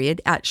trial period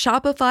at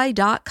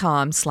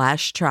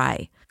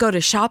shopify.com/try. Go to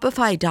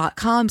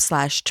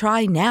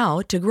shopify.com/try now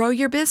to grow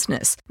your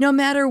business, no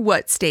matter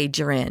what stage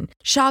you're in.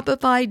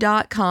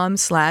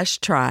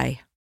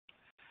 Shopify.com/try.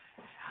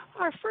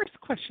 Our first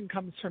question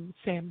comes from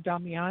Sam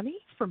Damiani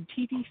from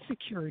TD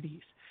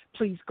Securities.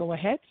 Please go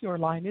ahead. Your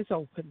line is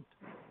open.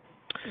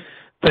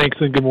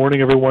 Thanks, and good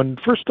morning, everyone.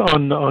 First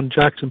on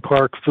Jackson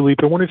Park,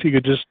 Philippe, I wonder if you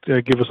could just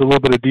give us a little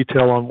bit of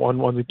detail on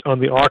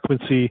the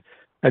occupancy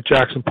at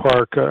Jackson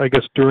Park, I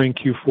guess during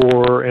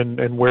Q4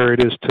 and where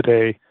it is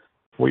today,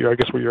 what your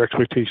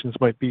expectations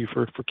might be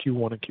for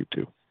Q1 and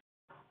Q2.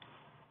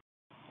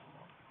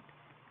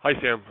 Hi,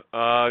 Sam.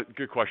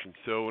 Good question.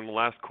 So in the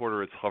last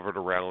quarter, it's hovered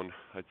around,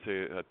 I'd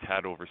say, a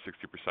tad over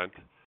 60%.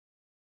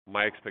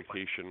 My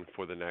expectation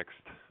for the next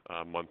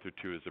month or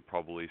two is it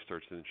probably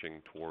starts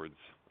inching towards,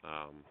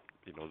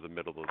 the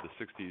middle of the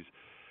 60s.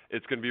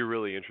 It's going to be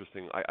really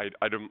interesting. I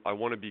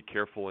want to be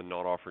careful in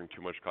not offering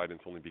too much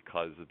guidance only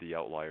because of the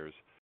outliers.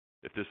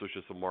 If this was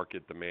just a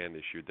market demand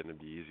issue, then it'd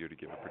be easier to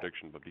give a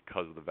prediction. But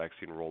because of the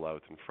vaccine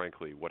rollout and,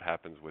 frankly, what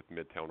happens with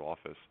Midtown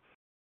office,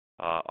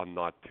 I'm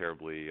not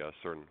terribly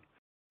certain.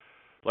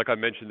 Like I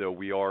mentioned, though,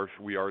 we are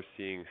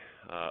seeing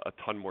a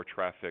ton more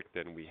traffic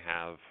than we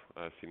have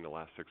seen in the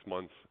last 6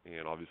 months,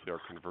 and obviously our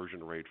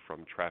conversion rate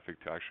from traffic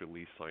to actual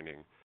lease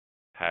signing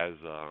has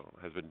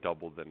been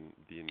double than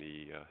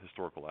the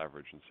historical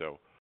average, and so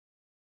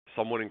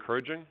somewhat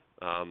encouraging.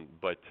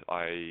 But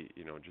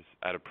just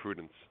out of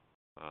prudence,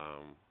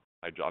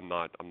 I'm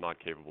not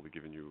capable of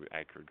giving you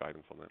accurate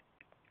guidance on that.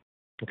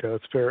 Okay,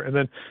 that's fair. And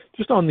then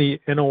just on the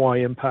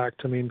NOI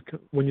impact, I mean,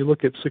 when you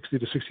look at 60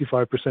 to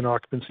 65%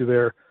 occupancy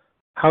there,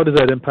 how does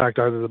that impact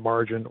either the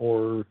margin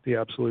or the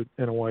absolute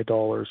NOI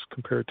dollars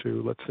compared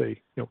to, let's say,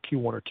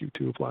 Q1 or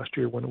Q2 of last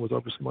year when it was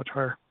obviously much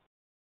higher?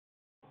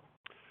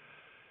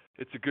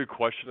 It's a good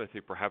question. I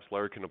think perhaps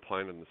Larry can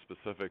opine on the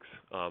specifics.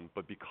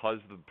 But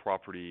because the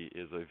property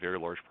is a very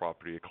large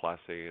property, a Class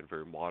A and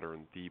very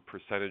modern, the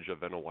percentage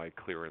of NOI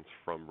clearance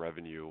from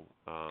revenue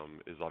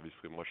is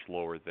obviously much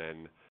lower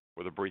than,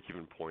 or the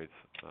break-even point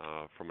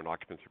from an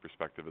occupancy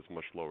perspective is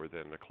much lower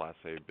than a Class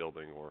A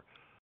building or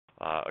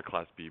a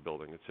Class B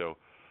building. And so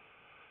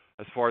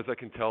as far as I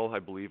can tell, I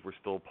believe we're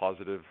still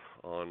positive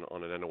on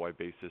an NOI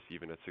basis,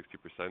 even at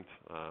 60%.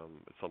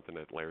 It's something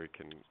that Larry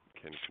can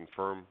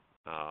confirm.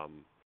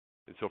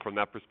 And so from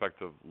that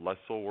perspective, less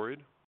so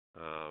worried.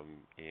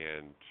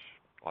 And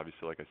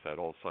obviously, like I said,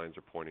 all signs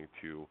are pointing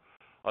to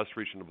us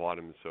reaching the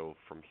bottom. So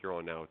from here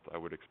on out, I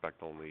would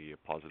expect only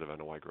positive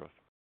NOI growth.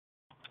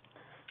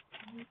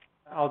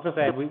 I'll just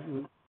add,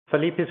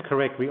 Philippe is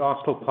correct. We are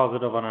still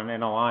positive on an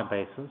NOI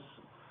basis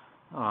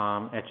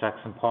at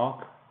Jackson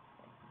Park,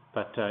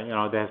 but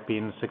there's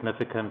been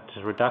significant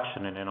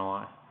reduction in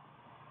NOI.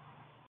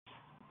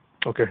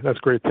 Okay, that's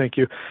great. Thank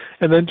you.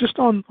 And then just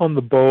on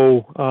the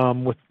bow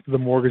with the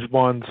mortgage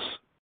bonds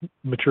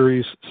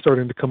maturities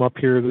starting to come up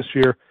here this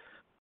year,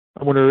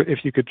 I wonder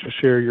if you could just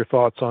share your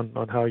thoughts on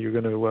how you're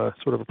going to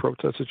sort of approach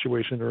that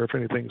situation, or if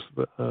anything's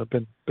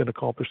been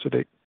accomplished to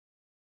date.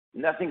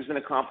 Nothing's been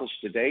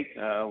accomplished to date.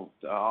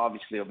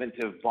 Obviously,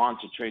 Ovintiv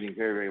bonds are trading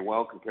very, very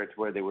well compared to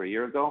where they were a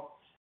year ago,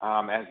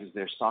 as is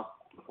their stock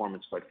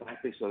performance, quite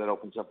frankly. So that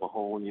opens up a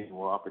whole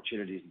new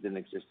opportunities that didn't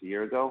exist a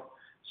year ago.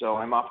 So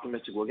I'm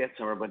optimistic we'll get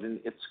somewhere, but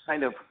it's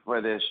kind of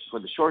for the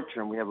short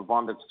term. We have a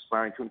bond that's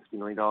expiring $250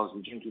 million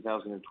in June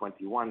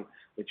 2021,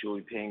 which we'll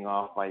be paying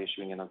off by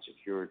issuing an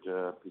unsecured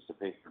piece of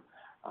paper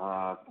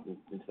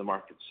into the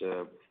markets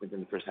within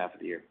the first half of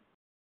the year.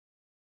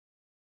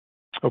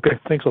 Okay,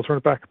 thanks. I'll turn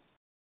it back.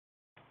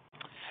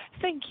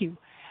 Thank you.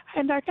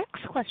 And our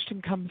next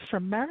question comes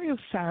from Mario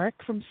Saric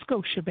from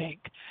Scotiabank.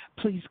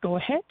 Please go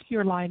ahead.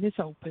 Your line is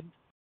open.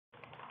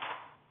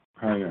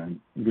 Hi,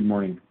 good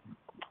morning.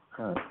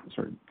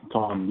 Sorry,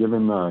 Tom,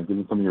 given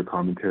some of your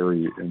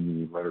commentary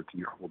in the letter to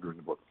your holders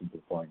about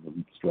simplifying the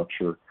REIT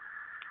structure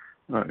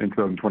in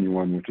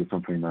 2021, which is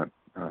something that,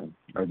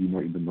 as you know,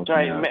 you've been looking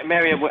at. Sorry,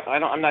 Mario,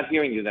 I'm not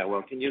hearing you that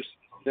well. Can you,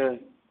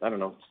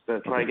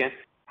 try again?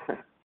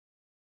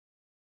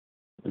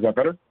 Is that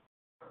better?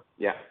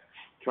 Yeah,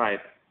 try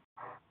it.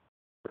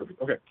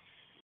 Perfect. Okay.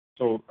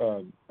 So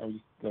I was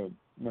just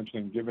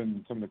mentioning,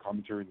 given some of the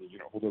commentary in the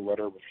unitholder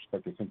letter with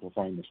respect to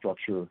simplifying the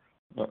structure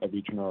of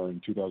H&R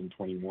in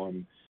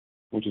 2021,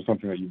 which is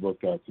something that you've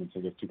looked at since, I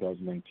guess,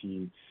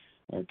 2019.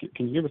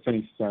 Can you give us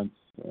any sense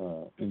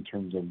in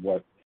terms of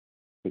what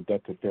the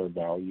debt to fair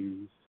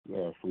values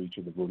for each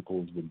of the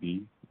verticals would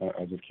be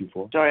as of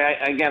Q4? Sorry,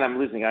 I'm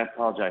losing. I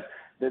apologize.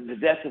 The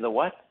debt to the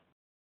what?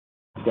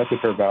 Debt to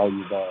fair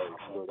value by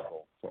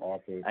vertical, so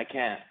office. I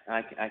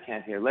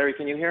can't hear. Larry,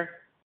 can you hear?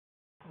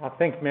 I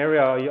think,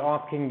 Mario, are you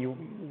asking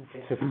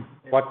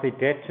what the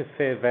debt to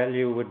fair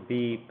value would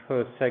be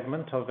per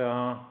segment of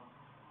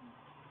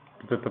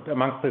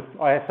amongst the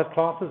asset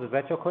classes? Is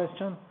that your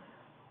question?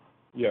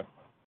 Yeah,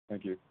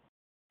 thank you.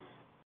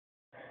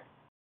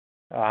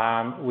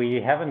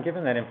 We haven't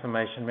given that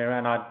information, Mario,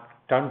 and I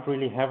don't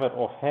really have it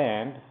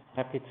offhand.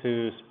 Happy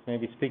to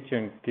maybe speak to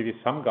you and give you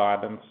some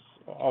guidance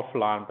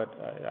offline, but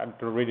I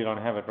really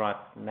don't have it right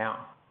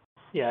now.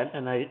 Yeah,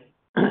 and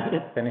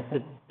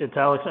it's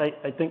Alex.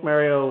 I think,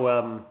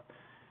 Mario,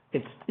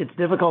 it's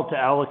difficult to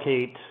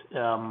allocate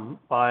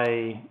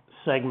by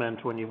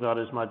segment when you've got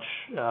as much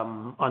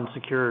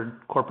unsecured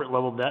corporate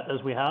level debt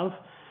as we have.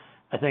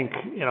 I think,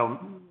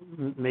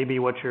 maybe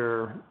what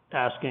you're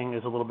asking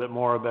is a little bit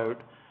more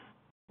about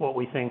what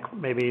we think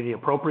maybe the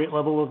appropriate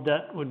level of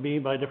debt would be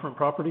by different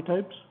property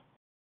types.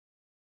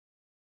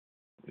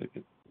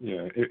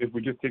 Yeah, if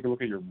we just take a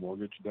look at your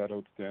mortgage debt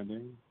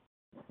outstanding,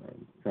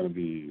 kind of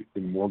the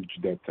mortgage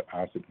debt to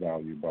asset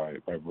value by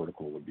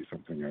vertical would be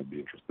something I'd be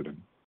interested in.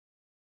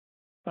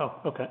 Oh,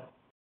 okay.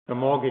 The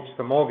mortgage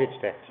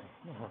debt.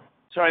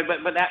 Sorry, but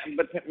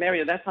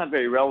Mario, that's not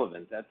very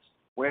relevant. That's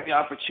where the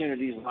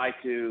opportunities lie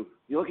to.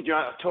 You look at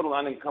your total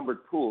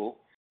unencumbered pool,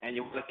 and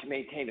you want to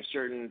maintain a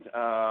certain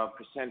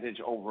percentage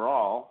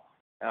overall.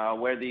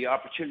 Where the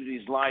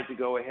opportunities lie to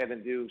go ahead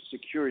and do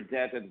secured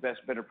debt at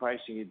better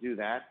pricing, you do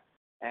that,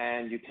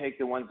 and you take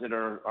the ones that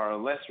are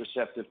less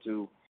receptive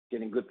to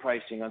getting good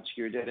pricing on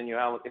secured debt, and you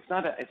allocate.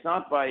 It's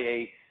not by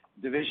a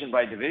division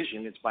by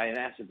division. It's by an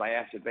asset by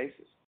asset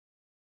basis.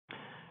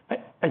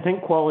 I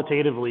think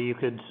qualitatively you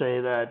could say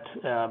that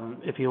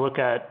if you look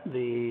at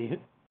the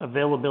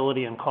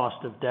availability and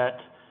cost of debt,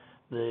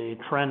 the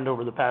trend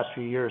over the past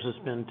few years has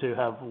been to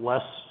have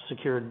less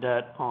secured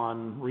debt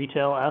on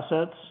retail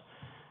assets.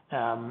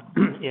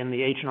 In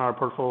the H&R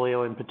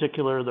portfolio in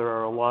particular, there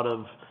are a lot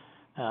of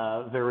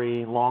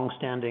very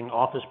long-standing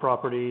office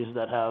properties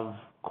that have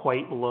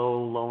quite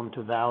low loan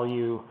to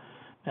value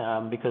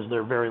because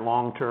they're very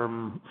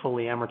long-term,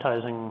 fully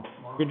amortizing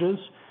mortgages,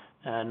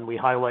 and we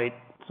highlight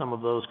some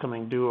of those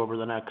coming due over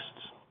the next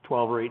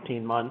 12 or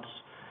 18 months.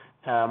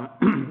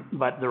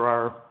 But there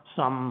are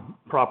some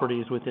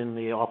properties within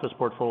the office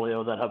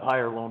portfolio that have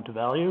higher loan to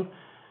value,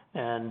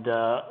 and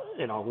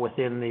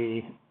within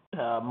the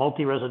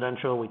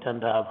multi-residential, we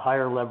tend to have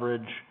higher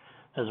leverage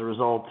as a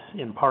result,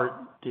 in part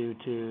due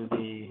to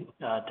the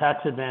tax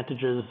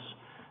advantages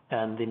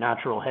and the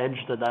natural hedge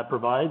that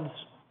provides,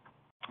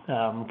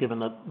 given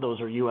that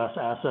those are U.S.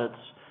 assets,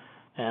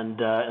 and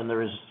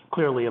there is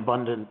clearly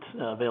abundant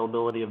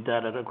availability of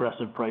debt at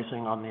aggressive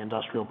pricing on the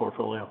industrial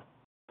portfolio.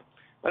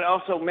 But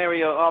also,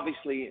 Mario,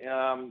 obviously,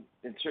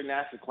 in certain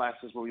asset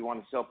classes where we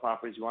want to sell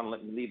properties, we want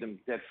to leave them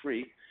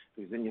debt-free,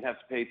 because then you have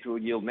to pay through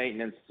yield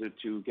maintenance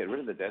to get rid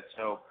of the debt.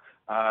 So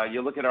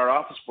you look at our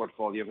office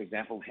portfolio, for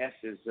example, Hess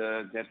is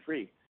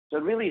debt-free. So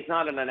it really is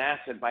not on an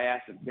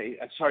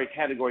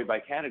category by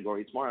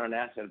category. It's more on an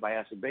asset by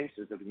asset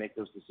basis that we make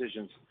those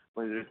decisions,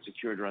 whether it's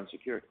secured or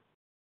unsecured.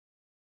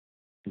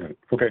 Right.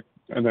 Okay.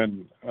 And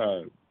then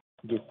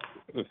just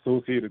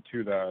associated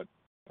to that,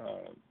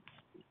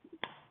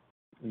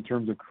 in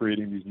terms of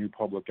creating these new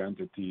public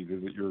entities,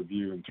 is it your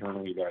view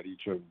internally that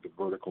each of the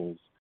verticals,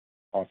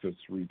 office,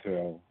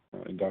 retail,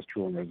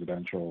 industrial, and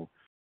residential,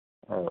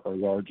 are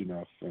large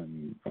enough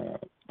and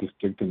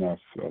distinct enough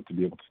to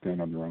be able to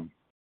stand on their own?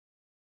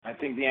 I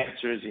think the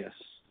answer is yes.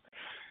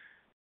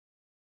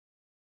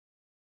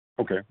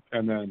 Okay.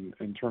 And then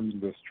in terms of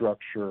the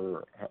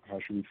structure, how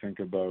should we think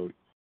about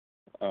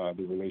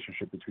the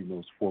relationship between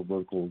those four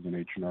verticals in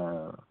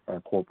H&R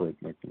corporate,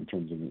 like in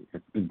terms of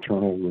like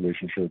internal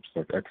relationships,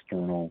 like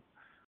external,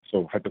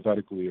 So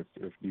hypothetically,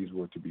 if these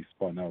were to be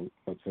spun out,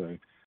 let's say,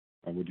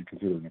 would you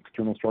consider an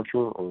external structure,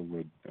 or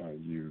would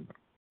you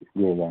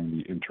go along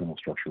the internal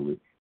structure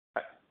route?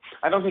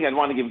 I don't think I'd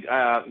want to give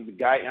the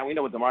guy, and we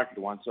know what the market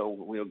wants, so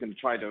we're going to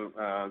try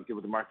to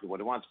give the market what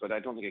it wants, but I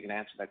don't think I can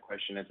answer that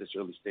question at this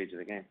early stage of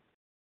the game.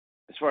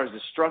 As far as the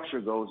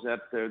structure goes,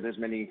 there's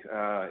many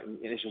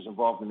issues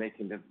involved in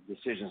making the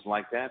decisions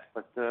like that,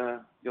 but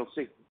you'll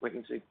see. Wait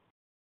and see.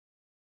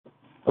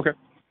 Okay,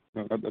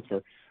 no, that's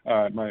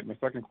fair. My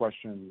second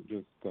question,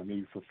 just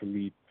maybe for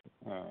Philippe,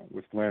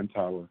 with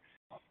Lantower,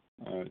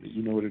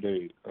 you noted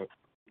a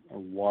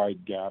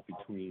wide gap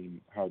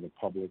between how the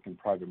public and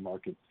private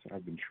markets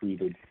have been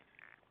treated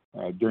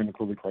during the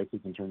COVID crisis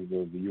in terms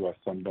of the U.S.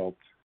 Sunbelt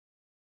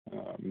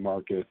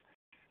market.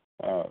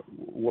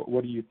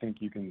 What do you think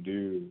you can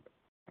do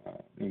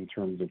in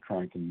terms of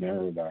trying to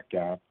narrow that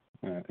gap?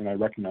 And I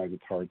recognize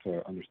it's hard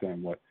to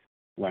understand what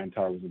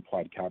Lantower's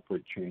implied cap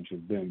rate change has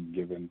been,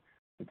 given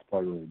it's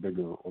part of a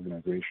bigger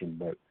organization.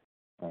 But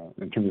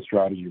in terms of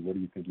strategy, what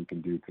do you think you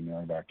can do to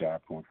narrow that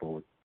gap going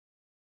forward?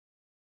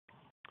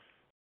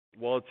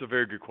 Well, it's a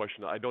very good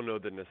question. I don't know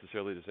that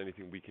necessarily there's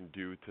anything we can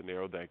do to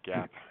narrow that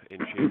gap and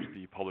change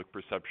the public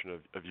perception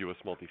of U.S.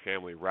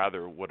 multifamily.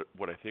 Rather, what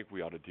I think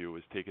we ought to do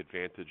is take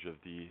advantage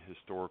of the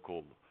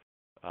historically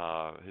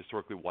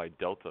wide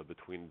delta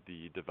between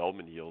the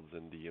development yields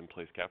and the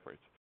in-place cap rates.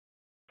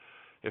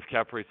 If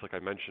cap rates, like I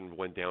mentioned,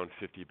 went down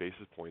 50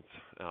 basis points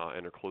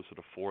and are closer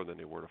to 4 than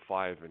they were to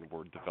 5, and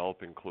we're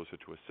developing closer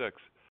to a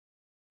 6,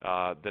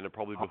 then it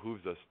probably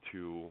behooves us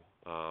to,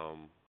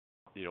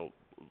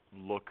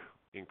 look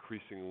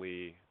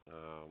increasingly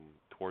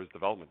towards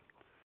development,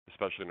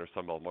 especially in our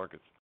Sunbelt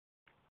markets.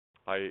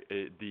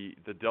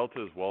 The delta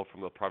as well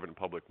from the private and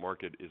public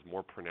market is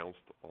more pronounced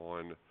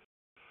on,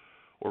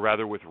 or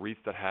rather with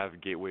REITs that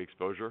have gateway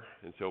exposure,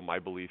 and so my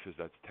belief is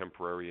that's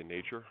temporary in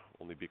nature,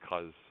 only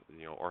because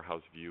our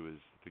house view is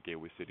the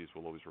gateway cities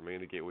will always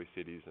remain the gateway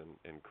cities,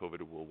 and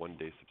COVID will one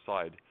day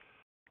subside.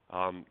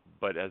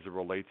 But as it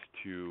relates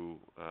to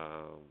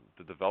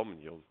the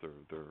development yields,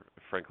 they're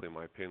frankly, in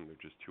my opinion,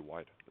 they're just too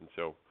wide. And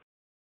so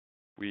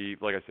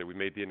like I said, we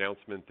made the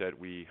announcement that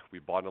we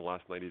bought in the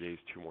last 90 days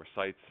 2 more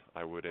sites.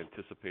 I would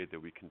anticipate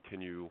that we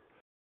continue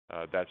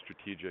that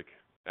strategic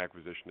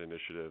acquisition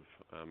initiative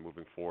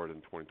moving forward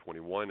in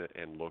 2021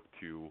 and look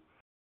to,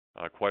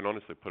 quite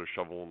honestly, put a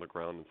shovel in the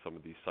ground in some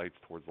of these sites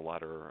towards the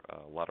latter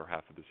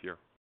half of this year.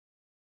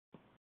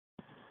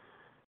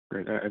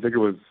 Great. I think it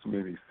was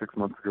maybe 6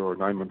 months ago or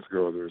 9 months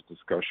ago, there was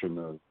discussion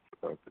of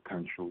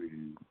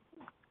potentially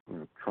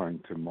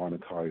trying to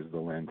monetize the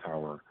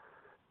Lantower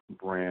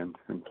brand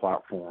and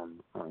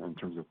platform in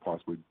terms of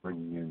possibly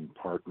bringing in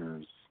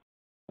partners.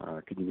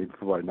 Could you maybe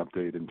provide an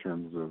update in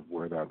terms of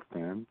where that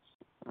stands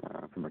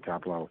from a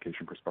capital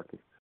allocation perspective?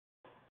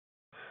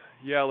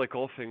 Yeah, like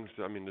all things,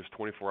 I mean, there's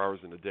 24 hours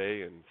in a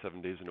day and 7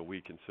 days in a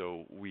week, and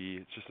so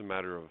it's just a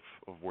matter of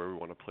where we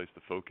want to place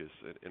the focus.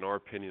 In our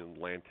opinion,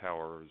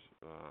 Lantower's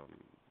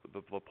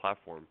the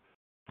platform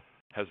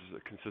has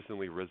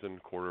consistently risen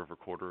quarter over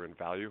quarter in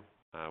value.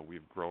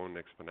 We've grown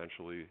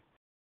exponentially,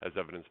 as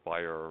evidenced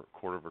by our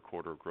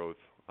quarter-over-quarter growth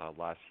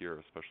last year,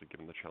 especially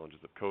given the challenges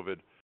of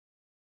COVID.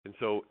 And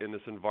so in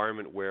this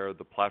environment where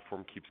the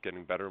platform keeps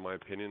getting better, in my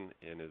opinion,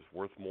 and is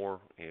worth more,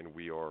 and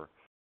we are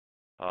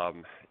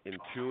in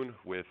tune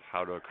with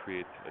how to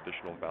create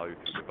additional value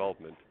through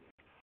development,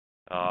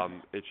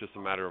 it's just a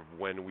matter of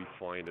when we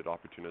find it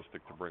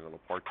opportunistic to bring on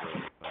a partner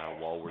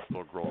while we're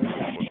still growing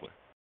really quickly.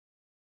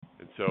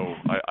 And so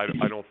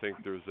I don't think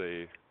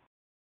there's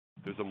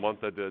a month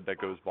that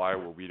goes by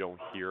where we don't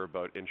hear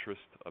about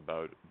interest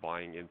about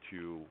buying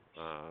into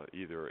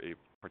either a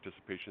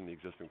participation in the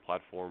existing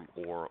platform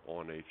or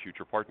on a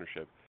future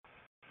partnership.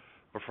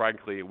 But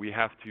frankly, we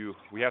have to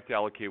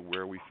allocate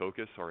where we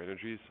focus our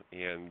energies,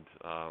 and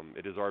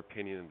it is our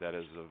opinion that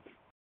as of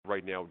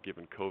right now,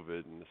 given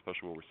COVID and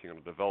especially what we're seeing on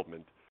the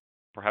development,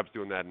 perhaps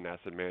doing that in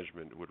asset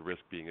management would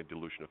risk being a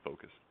dilution of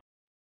focus.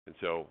 And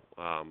so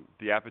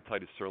the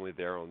appetite is certainly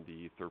there on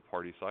the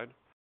third-party side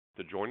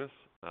to join us.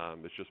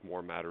 It's just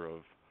more a matter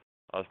of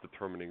us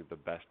determining the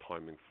best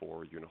timing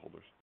for unit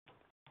holders.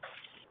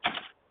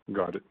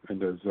 Got it. And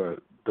does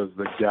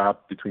the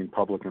gap between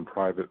public and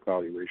private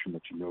valuation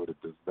that you noted,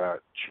 does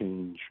that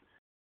change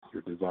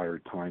your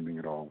desired timing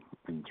at all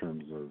in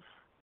terms of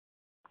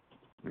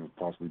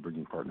possibly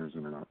bringing partners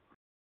in or not?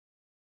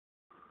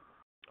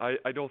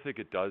 I don't think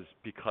it does,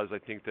 because I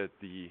think that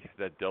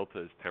that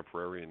delta is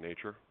temporary in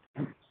nature.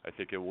 I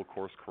think it will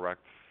course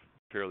correct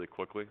fairly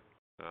quickly,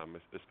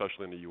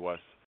 especially in the U.S.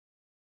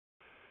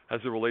 As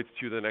it relates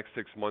to the next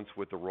 6 months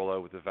with the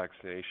rollout with the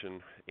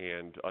vaccination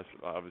and us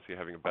obviously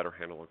having a better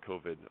handle on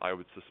COVID, I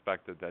would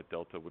suspect that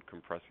delta would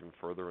compress even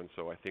further. And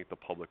so I think the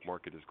public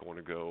market is going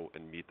to go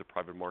and meet the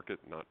private market,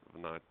 not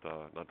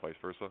vice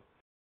versa.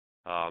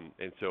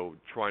 And so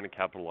trying to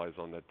capitalize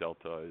on that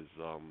delta is,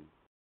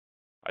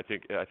 I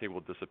think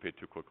will dissipate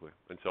too quickly.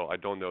 And so I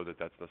don't know that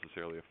that's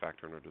necessarily a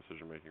factor in our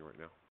decision making right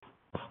now.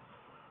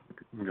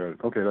 Got it.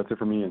 Okay, that's it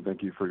for me, and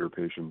thank you for your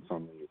patience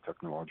on the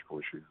technological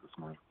issues this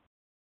morning.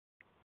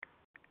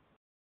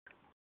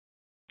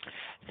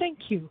 Thank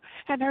you.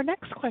 And our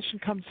next question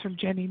comes from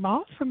Jenny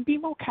Ma from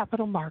BMO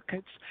Capital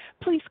Markets.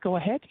 Please go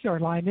ahead. Your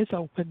line is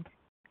open.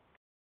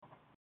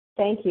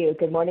 Thank you.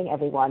 Good morning,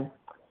 everyone.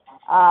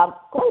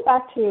 Going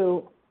back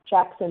to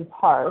Jackson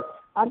Park,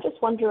 I'm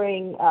just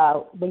wondering,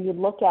 when you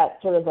look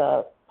at sort of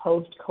a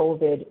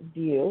post-COVID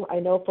view, I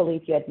know,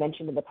 Philippe, you had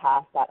mentioned in the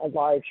past that a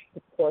large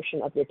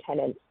proportion of your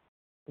tenants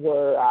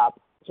were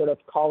sort of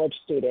college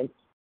students.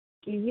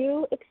 Do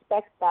you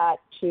expect that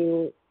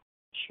to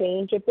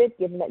change a bit,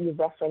 given that you've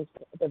referenced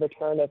the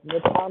return of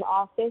Midtown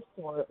office,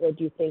 or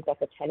do you think that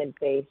the tenant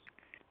base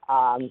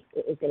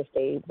is going to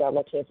stay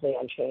relatively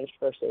unchanged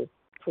versus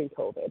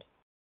pre-COVID?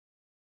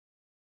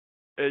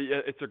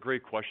 Yeah, it's a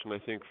great question. I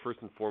think first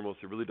and foremost,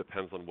 it really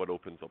depends on what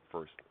opens up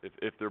first.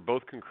 If they're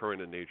both concurrent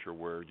in nature,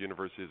 where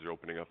universities are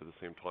opening up at the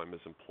same time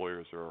as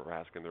employers are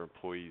asking their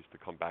employees to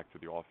come back to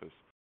the office,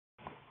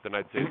 then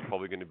I'd say it's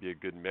probably going to be a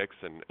good mix,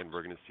 and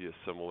we're going to see a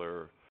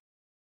similar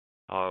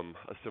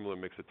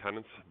mix of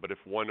tenants. But if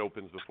one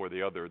opens before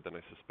the other, then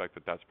I suspect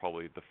that that's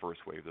probably the first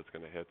wave that's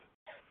going to hit.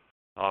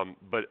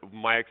 But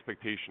my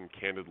expectation,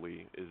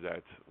 candidly, is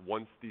that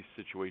once the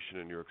situation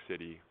in New York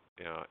City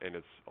and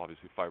it's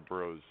obviously 5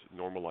 boroughs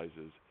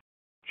normalizes,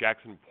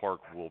 Jackson Park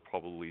will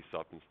probably lease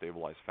up and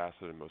stabilize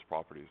faster than most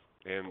properties.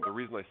 And the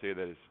reason I say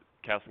that is,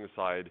 casting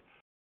aside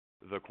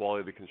the quality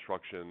of the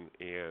construction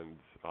and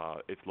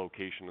its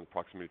location and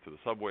proximity to the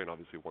subway, and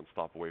obviously one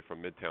stop away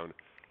from Midtown,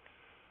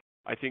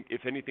 I think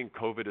if anything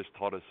COVID has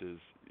taught us is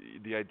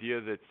the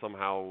idea that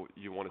somehow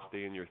you want to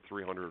stay in your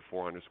 300 or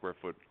 400 square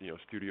foot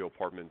studio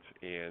apartment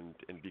and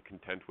be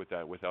content with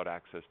that without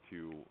access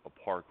to a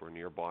park or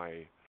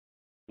nearby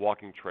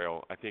walking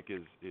trail, I think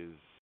is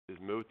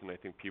moot, and I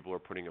think people are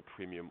putting a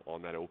premium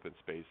on that open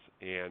space.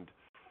 And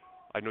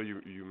I know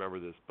you remember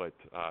this, but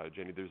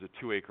Jenny, there's a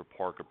 2-acre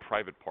park, a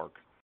private park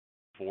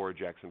for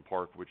Jackson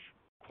Park, which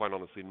quite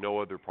honestly no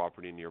other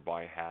property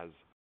nearby has.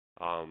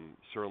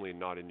 Certainly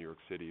not in New York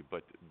City,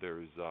 but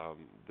there's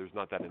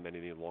not that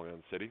amenity in Long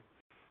Island City.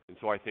 And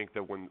so I think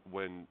that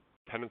when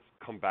tenants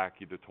come back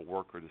either to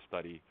work or to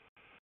study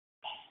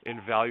and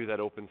value that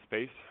open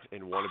space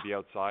and want to be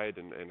outside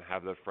and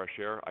have that fresh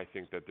air, I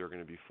think that they're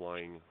going to be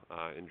flying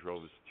in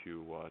droves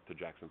to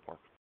Jackson Park.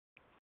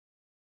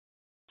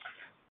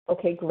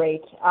 Okay,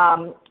 great.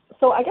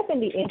 So I guess in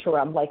the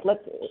interim,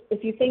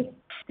 if you think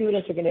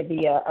students are going to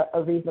be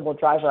a reasonable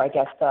driver, I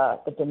guess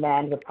the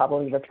demand would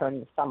probably return in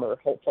the summer,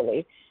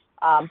 hopefully.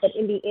 But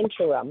in the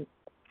interim,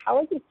 how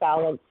are you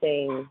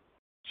balancing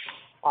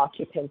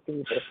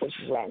occupancy versus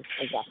rent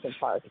in Jackson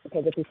Park?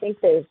 Because if you think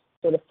there's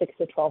sort of 6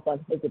 to 12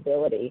 months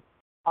visibility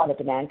on the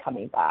demand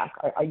coming back,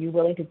 are you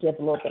willing to give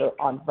a little bit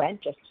on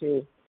rent just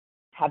to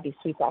have these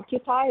suites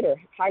occupied, or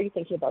how are you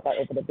thinking about that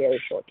over the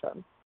very short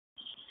term?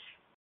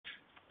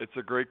 It's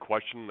a great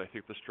question. I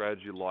think the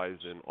strategy lies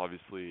in,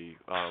 obviously,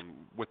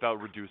 without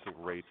reducing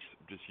rates,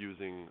 just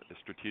using a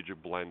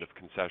strategic blend of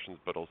concessions,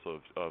 but also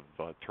of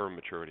term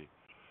maturity.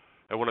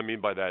 And what I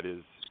mean by that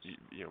is,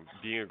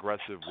 being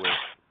aggressive with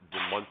the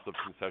months of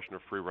concession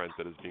or free rent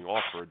that is being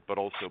offered, but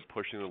also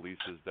pushing the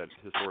leases that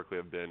historically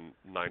have been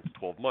 9 to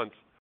 12 months,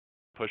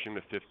 pushing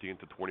to 15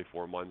 to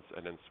 24 months,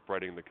 and then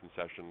spreading the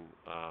concession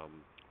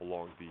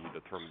along the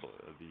term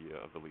of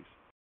the lease.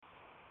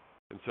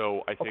 And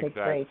so I think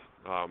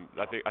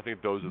I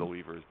think those are the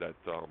levers that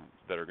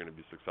are going to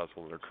be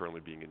successful and are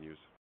currently being in use.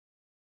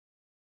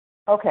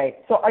 Okay,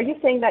 so are you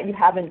saying that you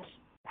haven't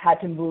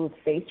had to move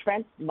face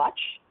rents much,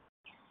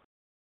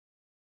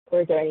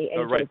 or is there any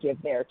sort of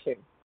give there too?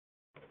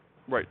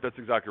 Right, that's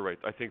exactly right.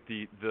 I think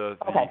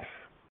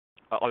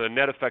on a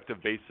net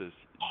effective basis,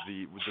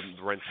 the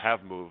rents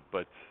have moved,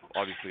 but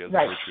obviously as a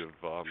virtue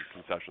of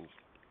concessions.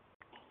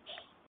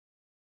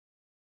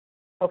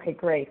 Okay,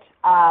 great.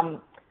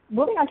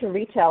 Moving on to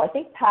retail, I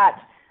think,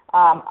 Pat,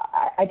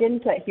 I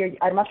didn't hear,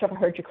 I'm not sure if I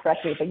heard you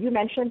correctly, but you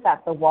mentioned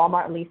that the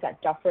Walmart lease at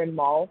Dufferin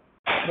Mall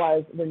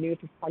was renewed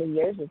for 20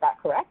 years. Is that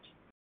correct?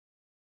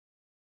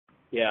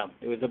 Yeah,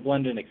 it was a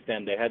blend and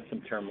extend. They had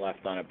some term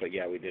left on it, but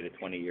yeah, we did it's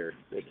a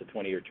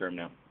 20-year term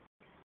now.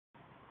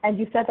 And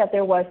you said that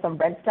there was some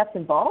rent steps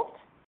involved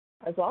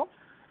as well?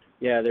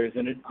 Yeah, there's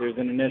an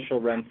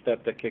initial rent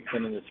step that kicks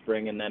in the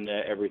spring, and then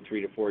every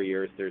 3 to 4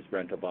 years there's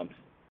rental bumps.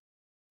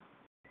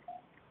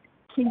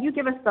 Can you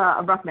give us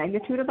a rough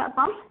magnitude of that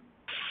bump?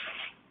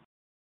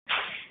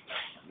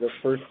 The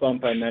first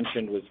bump I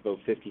mentioned was about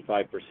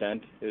 55%.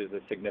 It was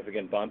a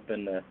significant bump,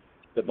 and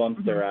the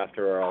bumps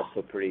thereafter are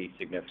also pretty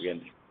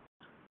significant.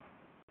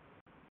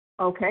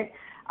 Okay.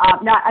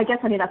 Now, I guess,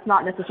 that's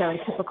not necessarily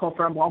typical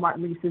for a Walmart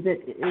lease. Is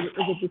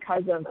it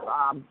because of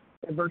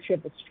the virtue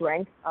of the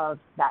strength of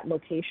that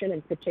location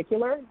in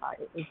particular?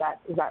 Is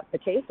that the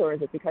case, or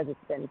is it because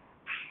it's been,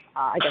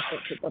 I guess,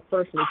 the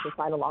first lease was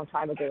signed a long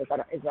time ago?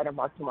 Is that a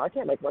mark to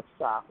market?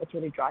 What's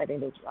really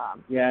driving those?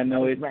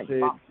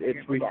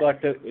 It's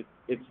reflective.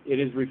 It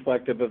is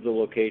reflective of the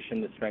location,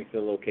 the strength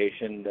of the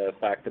location, the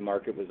fact the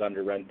market was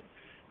under rent.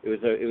 It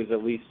was a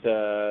lease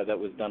that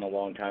was done a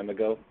long time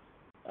ago.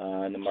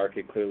 And the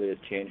market clearly has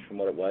changed from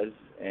what it was,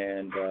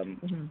 and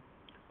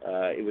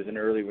it was an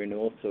early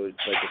renewal, so it's,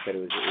 like I said, it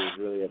was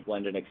really a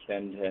blend and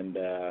extend, and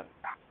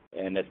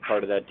as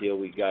part of that deal,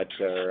 we got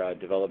our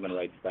development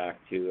rights back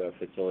to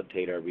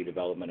facilitate our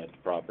redevelopment of the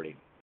property.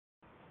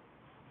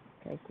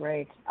 Okay,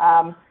 great.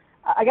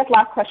 I guess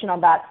last question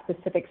on that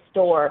specific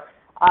store.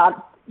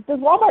 Does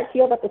Walmart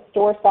feel that the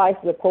store size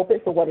is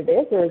appropriate for what it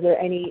is, or is there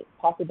any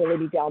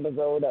possibility down the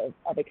road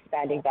of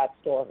expanding that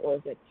store, or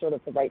is it sort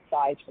of the right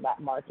size for that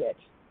market?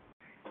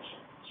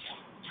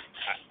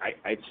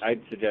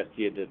 I'd suggest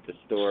to you that the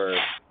store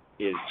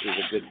is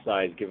a good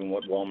size given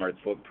what Walmart's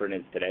footprint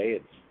is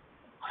today.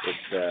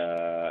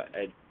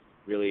 It's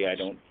really, I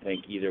don't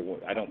think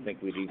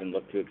we'd even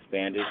look to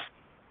expand it.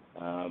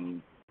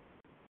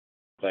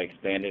 By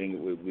expanding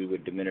it, we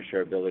would diminish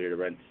our ability to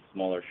rent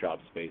smaller shop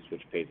space,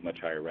 which pays much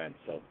higher rent.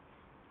 So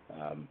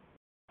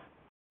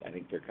I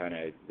think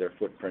their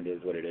footprint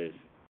is what it is.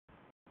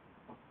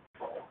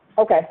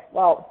 Okay,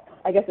 well,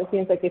 I guess it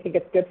seems like they think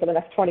it's good for the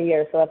next 20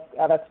 years, so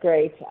that's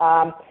great.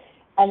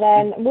 And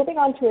then moving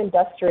on to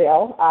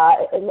industrial,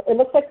 it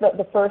looks like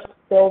the first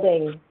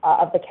building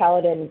of the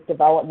Caledon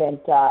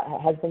development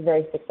has been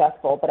very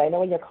successful, but I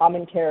know in your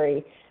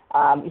commentary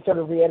you sort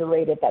of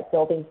reiterated that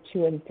buildings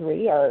 2 and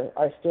 3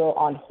 are still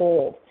on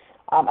hold.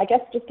 I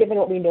guess just given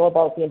what we know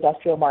about the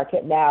industrial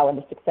market now and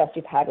the success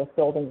you've had with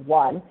building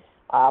 1,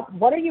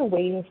 what are you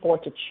waiting for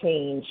to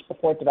change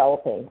before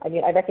developing? I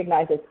mean, I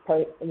recognize it's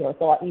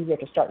it's a lot easier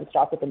to start and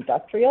stop with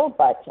industrial,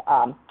 but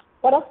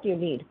what else do you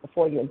need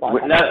before you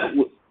embark on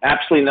it?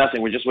 Absolutely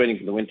nothing. We're just waiting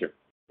for the winter.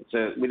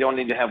 We don't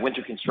need to have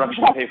winter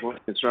construction to pay for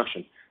winter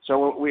construction.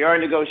 So we are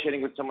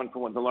negotiating with someone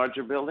for the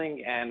larger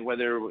building, and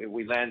whether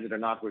we land it or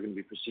not, we're going to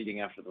be proceeding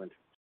after the winter.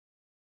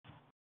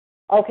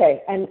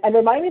 Okay, and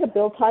remind me the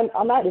build time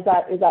on that. Is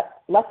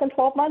that less than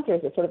 12 months, or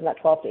is it sort of in that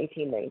 12 to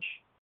 18 range?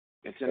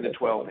 It's in the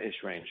 12-ish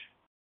range.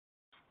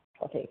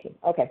 12 to 18.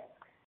 Okay,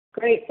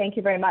 great. Thank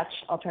you very much.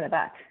 I'll turn it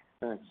back.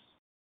 Thanks.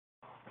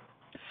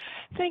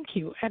 Thank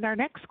you. And our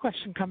next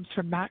question comes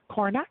from Matt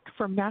Kornack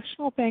from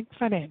National Bank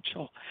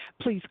Financial.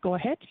 Please go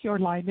ahead. Your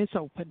line is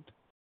open.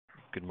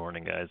 Good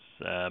morning, guys.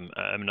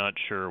 I'm not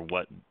sure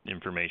what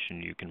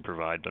information you can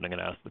provide, but I'm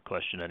going to ask the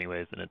question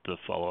anyways, and it's a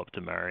follow-up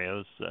to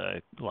Mario's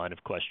line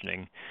of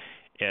questioning.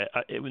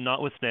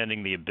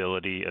 Notwithstanding the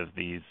ability of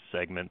these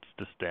segments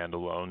to stand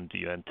alone, do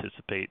you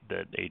anticipate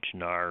that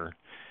H&R,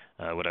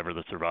 whatever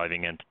the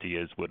surviving entity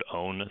is, would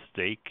own a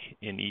stake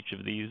in each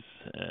of these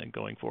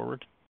going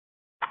forward?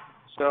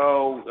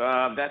 So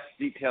that's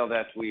detail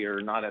that we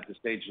are not at the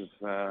stage of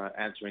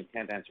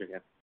can't answer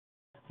yet.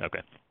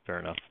 Okay, fair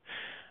enough.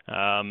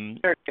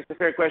 It's a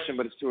fair question,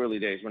 but it's too early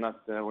days. We're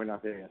not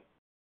there yet.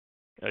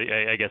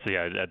 I guess,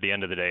 yeah, at the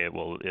end of the day,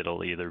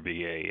 it'll either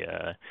be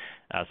a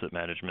asset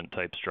management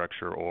type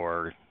structure,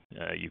 or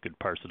you could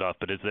parse it off.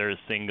 But is there a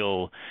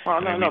single?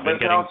 Well, but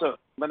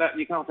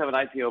you can also have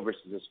an IPO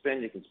versus a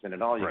spin. You can spin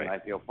it all. You can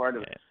IPO part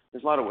of it.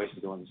 There's a lot of ways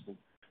to do this thing.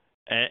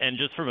 And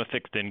just from a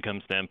fixed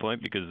income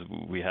standpoint, because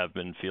we have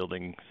been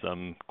fielding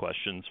some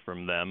questions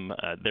from them,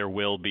 there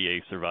will be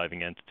a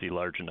surviving entity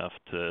large enough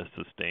to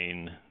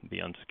sustain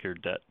the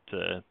unsecured debt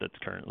that's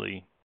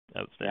currently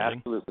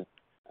outstanding?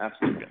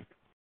 Absolutely. Okay.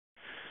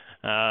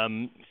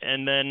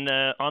 And then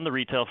on the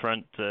retail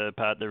front,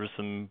 Pat, there was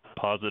some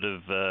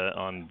positive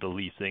on the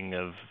leasing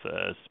of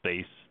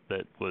space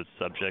that was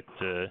subject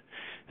to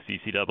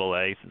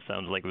CCAA. It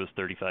sounds like it was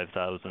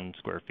 35,000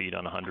 square feet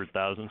on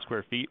 100,000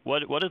 square feet.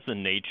 What is the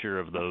nature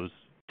of those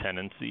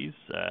tenancies?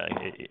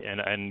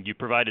 And you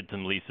provided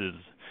some leases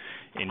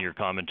in your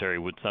commentary.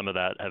 Would some of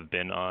that have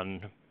been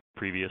on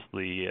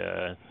previously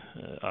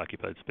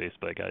occupied space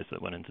by guys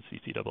that went into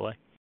CCAA?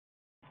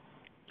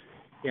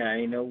 Yeah,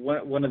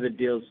 one of the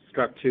deals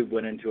struck tube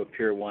went into a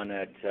Pier 1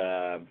 at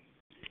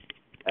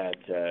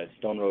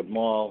Stone Road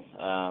Mall.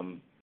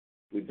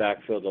 We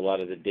backfilled a lot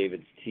of the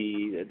David's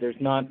Tea.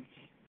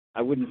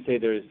 I wouldn't say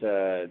there's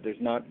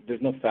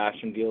no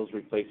fashion deals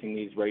replacing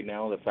these right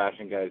now. The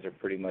fashion guys are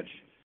pretty much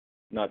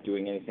not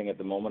doing anything at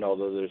the moment,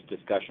 although there's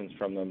discussions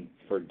from them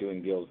for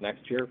doing deals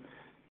next year.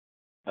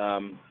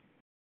 So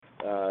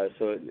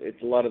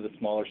it's a lot of the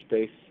smaller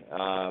space.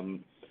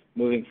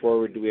 Moving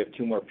forward, we have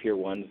 2 more Pier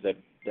 1s that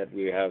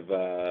we have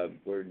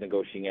we're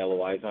negotiating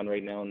LOIs on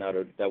right now, and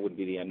that would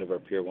be the end of our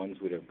Pier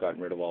 1s. We'd have gotten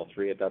rid of all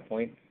 3 at that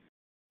point.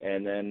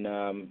 And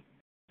then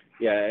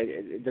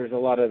there's a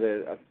lot of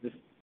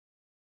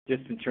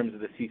just in terms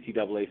of the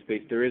CCAA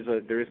space, there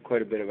is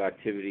quite a bit of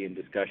activity and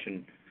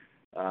discussion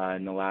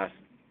in the last,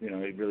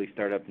 it really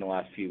started up in the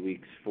last few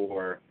weeks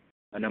for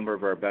a number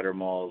of our better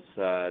malls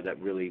that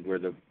really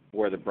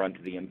bore the brunt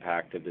of the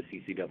impact of the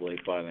CCAA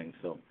filing.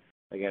 So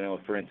again,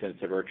 for instance,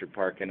 at Orchard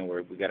Park, I know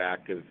we got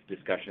active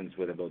discussions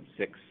with about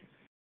 6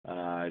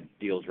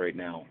 deals right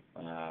now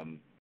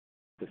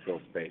to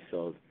fill space.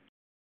 So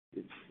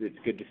it's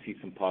good to see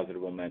some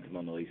positive momentum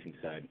on the leasing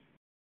side.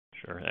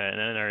 Sure. And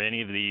then are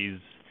any of these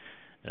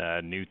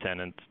new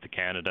tenants to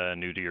Canada,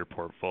 new to your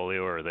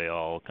portfolio, or are they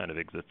all kind of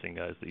existing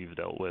guys that you've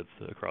dealt with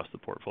across the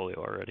portfolio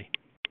already?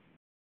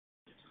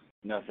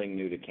 Nothing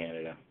new to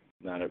Canada.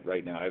 Not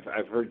right now.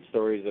 I've heard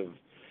stories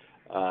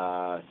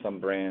of some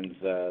brands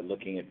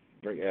looking at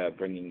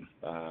coming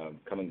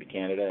to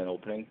Canada and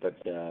opening, but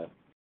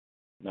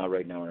not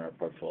right now in our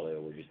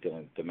portfolio. We're just dealing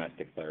with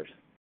domestic players.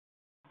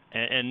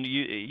 And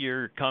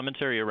your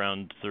commentary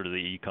around sort of the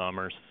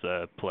e-commerce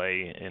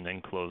play in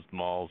enclosed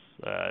malls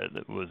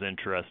that was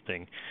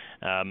interesting.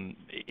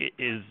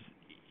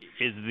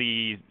 Is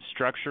the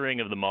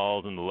structuring of the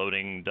malls and the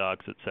loading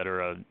docks, et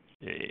cetera,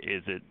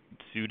 is it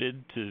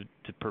suited to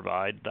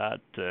provide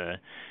that?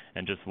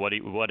 And just what,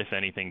 if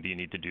anything, do you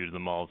need to do to the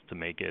malls to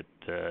make it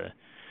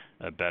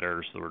a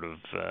better sort of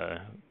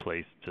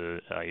place to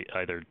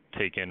either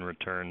take in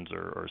returns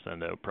or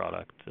send out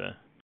product?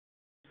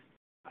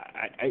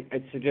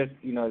 I'd suggest,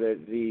 that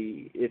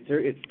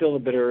it's still a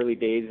bit early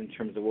days in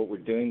terms of what we're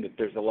doing. That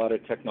there's a lot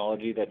of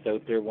technology that's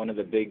out there. One of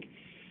the big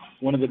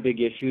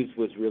issues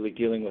was really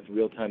dealing with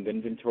real-time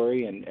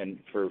inventory and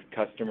for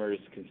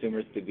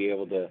consumers to be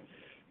able to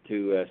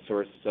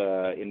source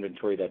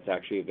inventory that's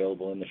actually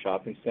available in the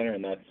shopping center,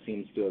 and that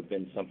seems to have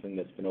been something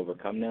that's been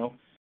overcome now,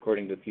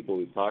 according to the people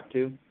we've talked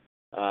to.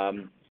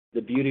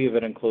 The beauty of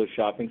an enclosed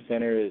shopping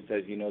center is,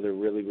 as you know, they're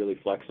really, really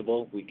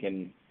flexible. We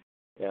can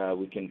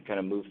kind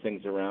of move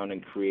things around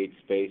and create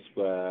space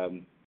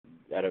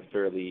at a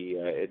fairly,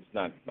 it's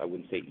not, I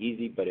wouldn't say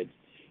easy, but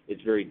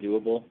it's very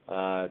doable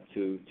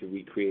to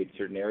recreate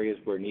certain areas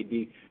where need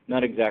be.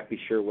 Not exactly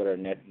sure what our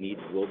net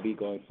needs will be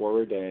going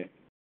forward.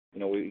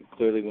 We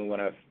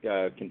want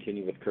to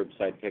continue with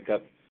curbside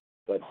pickup,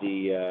 but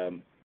the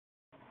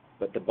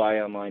buy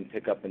online,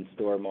 pick up in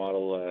store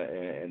model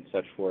and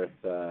such forth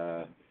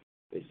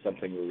is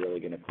something we're really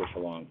going to push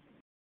along.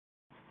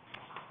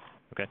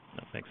 Okay,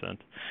 that makes sense.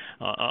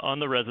 On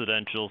the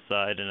residential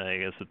side, and I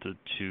guess it's a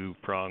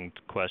two-pronged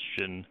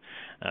question,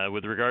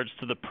 with regards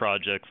to the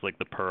projects like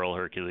the Pearl,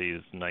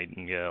 Hercules,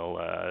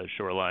 Nightingale,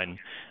 Shoreline,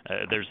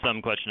 there's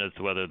some question as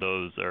to whether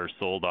those are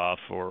sold off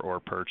or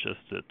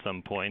purchased at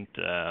some point.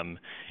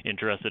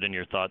 Interested in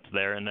your thoughts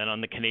there. And then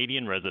on the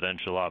Canadian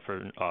residential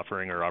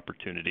offering or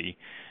opportunity,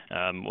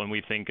 when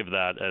we think of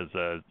that as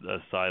a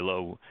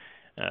silo,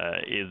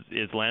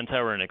 is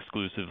Lantower an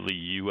exclusively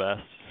U.S.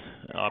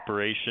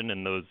 operation,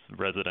 and those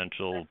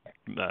residential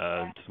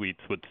suites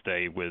would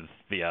stay with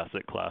the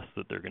asset class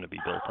that they're going to be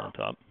built on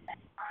top?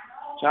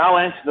 So I'll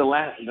answer the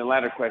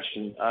latter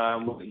question.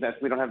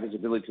 We don't have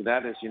visibility to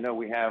that. As you know,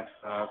 we have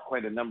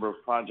quite a number of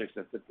projects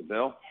that fit the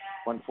bill.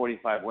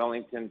 145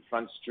 Wellington,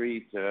 Front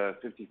Street,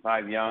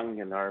 55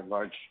 Yonge, and our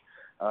large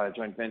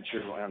joint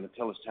venture on the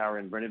Telus Tower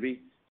in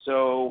Burnaby.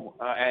 So,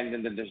 and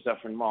then there's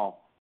Dufferin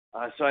Mall.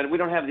 So we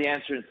don't have the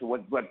answer as to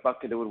what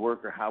bucket it would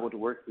work or how it would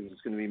work, because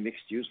it's going to be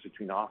mixed use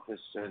between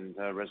office and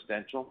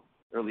residential.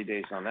 Early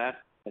days on that.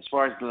 As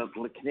far as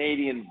the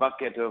Canadian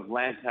bucket of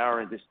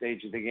Lantower at this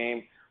stage of the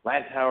game,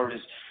 Lantower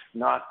is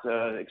not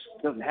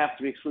doesn't have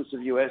to be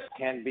exclusive U.S.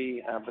 Can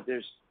be, but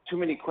there's too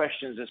many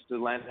questions as to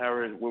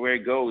Lantower where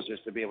it goes as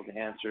to be able to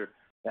answer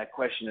that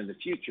question in the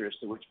future as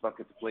to which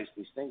bucket to place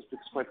these things.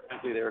 Because quite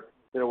frankly,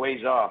 they're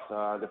ways off.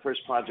 The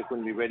first project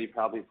wouldn't be ready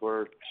probably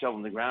for shovel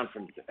in the ground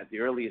from at the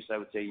earliest, I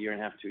would say, a year and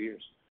a half, 2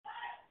 years.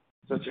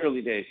 So it's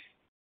early days.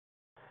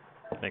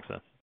 Makes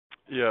sense.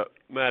 Yeah,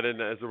 Matt, and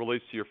as it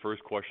relates to your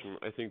first question,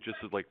 I think just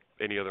as like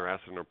any other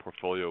asset in our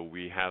portfolio,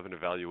 we have an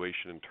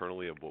evaluation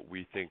internally of what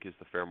we think is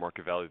the fair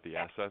market value of the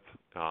asset.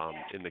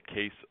 In the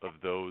case of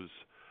those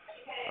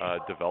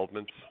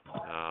developments,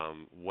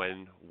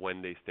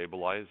 when they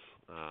stabilize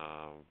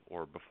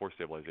or before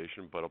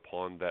stabilization, but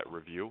upon that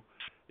review,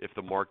 if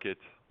the market,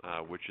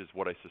 which is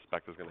what I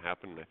suspect is going to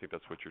happen, and I think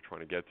that's what you're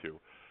trying to get to,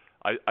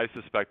 I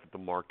suspect that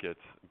the market,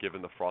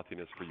 given the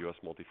frothiness for U.S.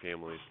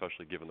 multifamily,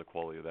 especially given the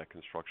quality of that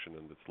construction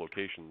and its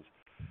locations,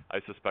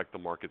 I suspect the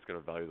market's going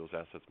to value those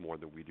assets more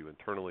than we do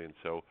internally. And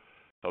so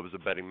if I was a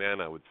betting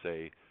man, I would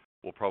say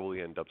we'll probably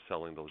end up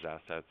selling those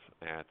assets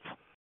at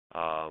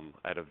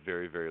a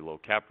very, very low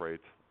cap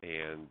rate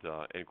and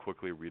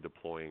quickly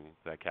redeploying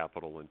that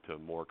capital into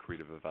more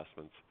accretive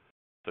investments,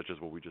 such as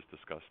what we just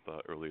discussed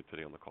earlier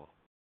today on the call.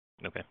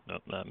 Okay, no,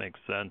 that makes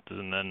sense.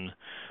 And then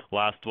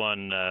last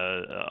one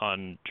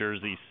on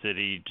Jersey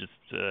City,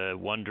 just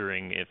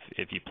wondering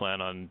if you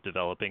plan on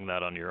developing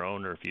that on your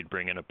own or if you'd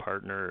bring in a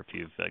partner, if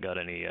you've got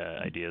any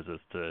ideas as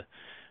to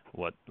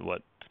what's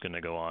going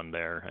to go on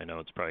there. I know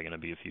it's probably going to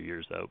be a few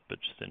years out, but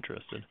just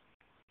interested.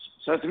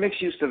 So it's a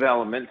mixed-use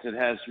development.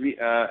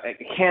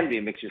 It can be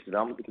a mixed-use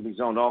development. It can be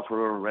zoned all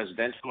for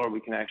residential, or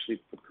we can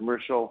actually put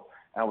commercial,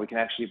 and we can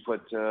actually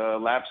put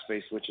lab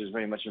space, which is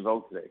very much in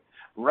vogue today.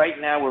 Right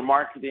now, we're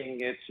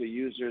marketing it to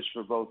users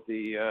for both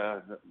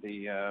the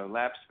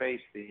lab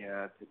space,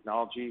 the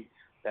technology,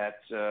 that's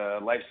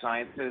life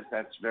sciences.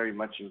 That's very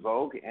much in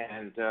vogue,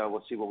 and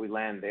we'll see what we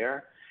land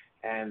there.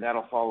 And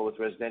that'll follow with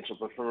residential.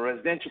 But from a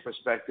residential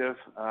perspective,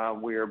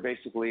 we are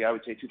basically, I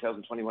would say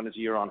 2021 is a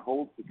year on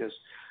hold, because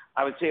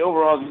I would say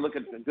overall, if you look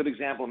at a good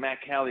example, Matt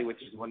Cali,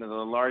 which is one of the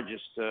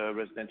largest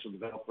residential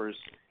developers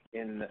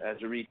as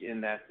a REIT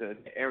in that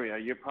area,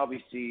 you're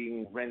probably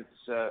seeing rents,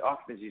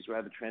 occupancies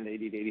rather trend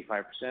 80 to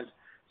 85%.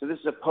 So this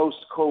is a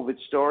post-COVID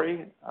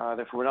story.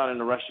 Therefore, we're not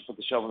in a rush to put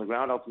the shovel in the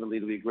ground. Ultimately,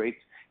 it'll be great.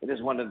 It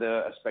is one of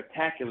a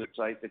spectacular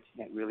sites that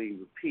you can't really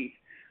repeat.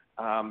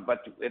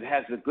 but it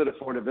has the good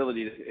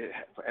affordability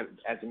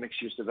as a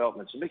mixed-use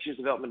development. So mixed-use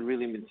development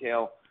really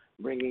entail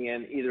bringing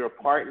in either a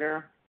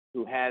partner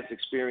who has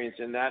experience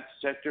in that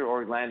sector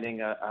or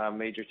landing a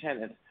major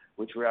tenant,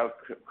 which we're out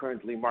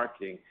currently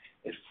marketing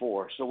it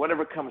for. So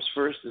whatever comes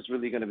first is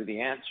really going to be the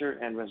answer,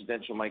 and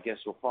residential, my guess,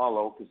 will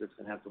follow because it's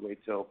going to have to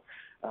wait till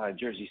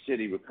Jersey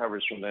City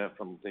recovers from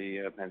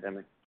the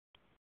pandemic.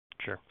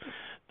 Sure.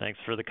 Thanks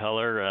for the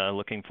color.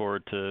 Looking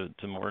forward to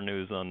more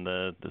news on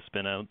the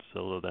spin-outs,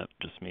 although that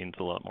just means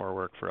a lot more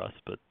work for us,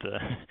 but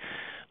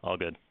all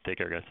good. Take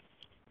care, guys.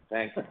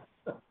 Thanks.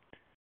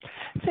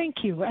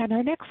 Thank you. And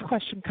our next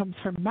question comes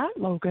from Matt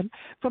Logan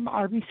from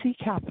RBC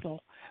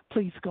Capital.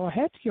 Please go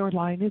ahead. Your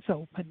line is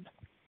open.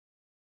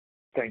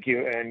 Thank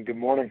you, and good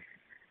morning.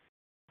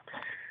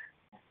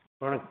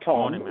 Morning. Tom,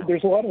 Morning, Matt.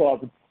 there's a lot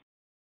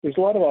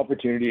of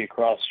opportunity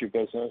across your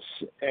business,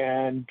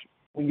 and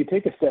when you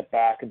take a step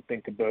back and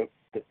think about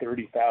the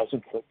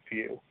 30,000-foot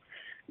view,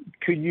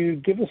 could you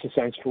give us a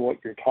sense for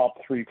what your top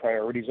three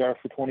priorities are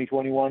for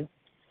 2021?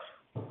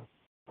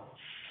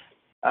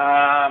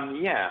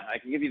 Yeah, I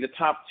can give you the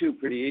top two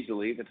pretty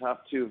easily. The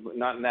top two,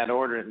 not in that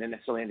order, and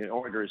necessarily in the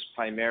order, is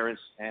Primaris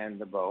and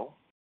the Bow.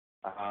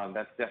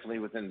 That's definitely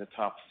within the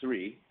top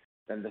three.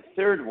 Then the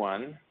third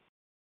one,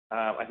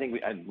 I think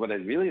what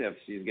I'd really love to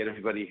see is get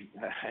everybody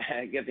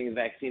getting the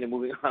vaccine and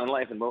moving on in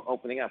life and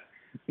opening up.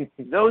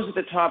 Those are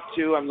the top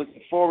two. I'm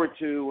looking forward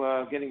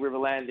to getting River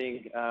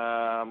Landing.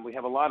 We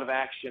have a lot of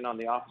action on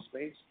the office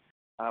space.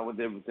 What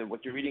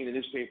you're reading in the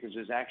newspapers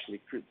is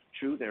actually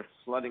true. They're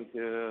flooding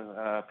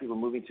to people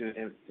moving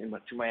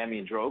to Miami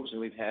in droves,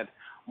 and we've had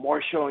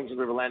more showings in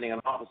River Landing on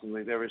office than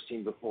we've ever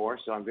seen before.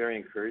 So I'm very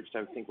encouraged.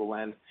 I think we'll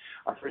land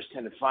our first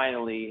tenant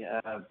finally.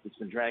 It's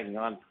been dragging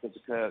on because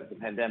of the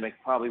pandemic.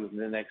 Probably within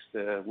the next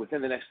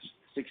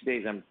 6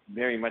 days, I'm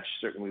very much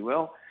certain we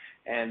will.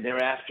 And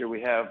thereafter, we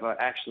have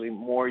actually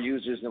more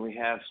users than we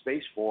have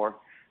space for.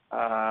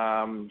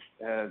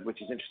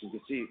 Which is interesting to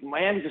see.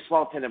 Miami's a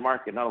small tenant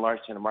market, not a large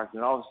tenant market,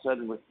 and all of a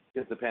sudden, with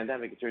the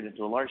pandemic, it turned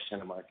into a large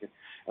tenant market.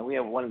 And we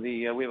have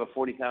a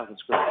 40,000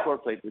 square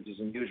plate, which is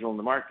unusual in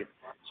the market.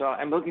 So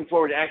I'm looking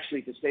forward to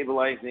actually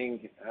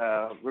stabilizing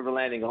River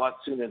Landing a lot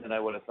sooner than I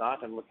would have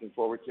thought. I'm looking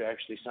forward to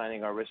actually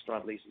signing our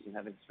restaurant leases and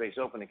having the space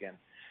open again.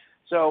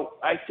 So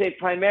I'd say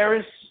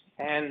Primaris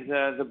and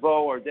the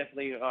Bow are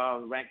definitely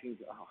ranking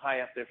high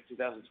up there for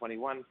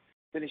 2021.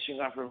 Finishing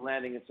off River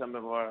Landing and some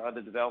of our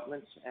other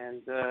developments,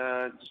 and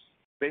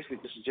basically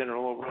just a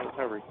general overall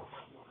recovery.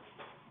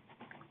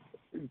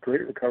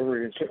 Great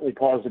recovery and certainly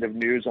positive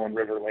news on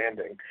River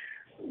Landing.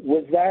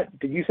 Was that,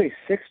 did you say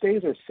 6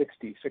 days or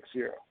 60?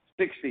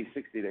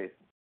 60 days.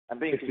 I'm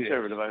being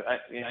conservative. I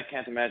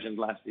can't imagine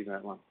lasting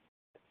that long.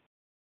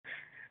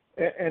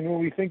 And when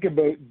we think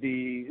about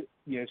the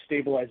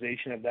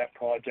stabilization of that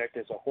project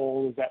as a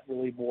whole, is that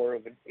really more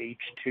of an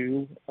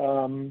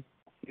H2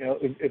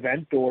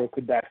 event, or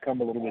could that come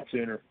a little bit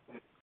sooner?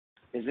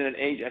 Is it an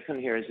age? I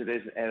couldn't hear. Is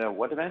it a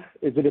what event?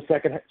 Is it a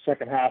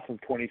second half of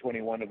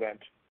 2021 event?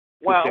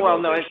 No.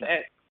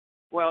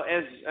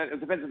 It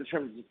depends on the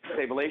terms of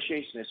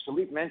stabilization. As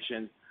Philippe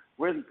mentioned,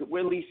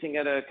 we're leasing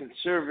at a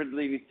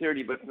conservatively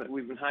 30, but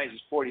we've been high as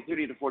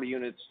 30 to 40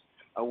 units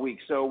a week.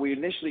 So we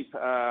initially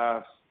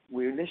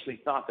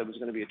thought that was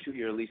going to be a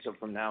 2-year lease up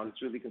from now, and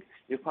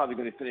you're probably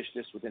going to finish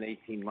this within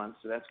 18 months,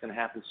 so that's going to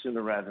happen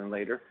sooner rather than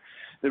later.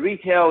 The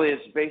retail is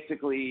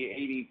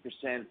basically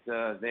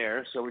 80%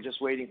 there, so we're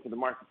just waiting for the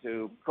market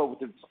to COVID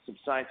to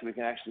subside so we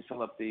can actually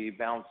fill up the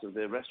balance of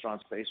the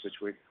restaurant space,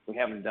 which we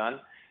haven't done.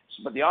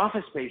 But the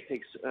office space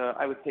takes,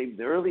 I would say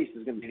the earliest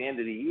is going to be the end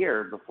of the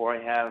year before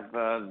I have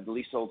the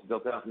leaseholds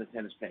built out and the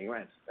tenants paying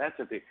rent.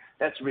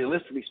 That's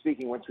realistically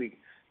speaking, once we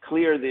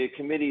clear the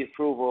committee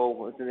approval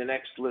within the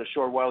next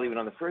short while, even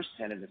on the first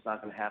tenant, it's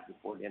not going to happen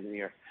before the end of the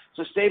year.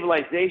 So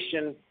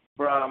stabilization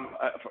from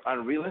on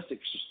a realistic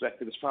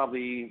perspective is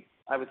probably,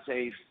 I would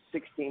say,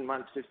 15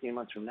 months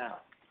from now.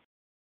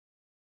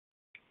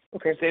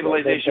 Okay.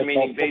 Stabilization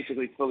meaning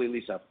basically fully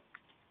lease up.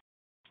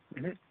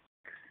 Mm-hmm.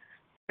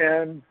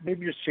 And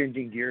maybe just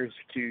changing gears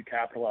to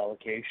capital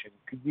allocation,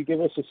 could you give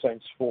us a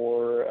sense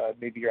for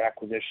maybe your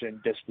acquisition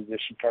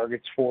disposition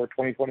targets for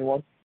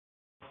 2021?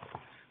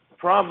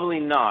 Probably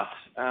not.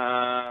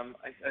 I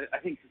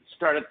think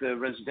start at the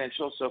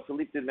residential. So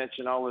Philippe did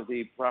mention all of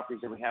the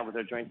properties that we have with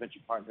our joint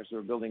venture partners who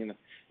are building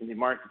in the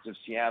markets of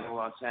Seattle,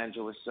 Los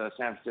Angeles,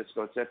 San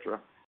Francisco,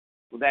 etc.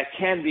 Well, that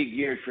can be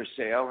geared for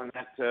sale, and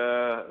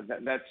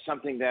that's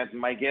something that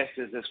my guess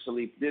is, as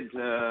Philippe did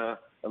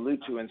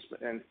allude to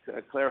and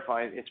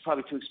clarify, it's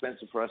probably too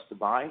expensive for us to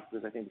buy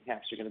because I think the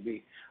caps are going to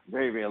be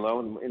very, very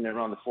low in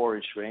around the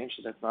 4-ish range,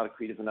 so that's not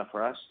accretive enough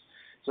for us.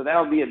 So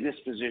that'll be a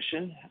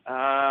disposition.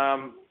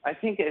 I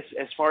think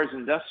as far as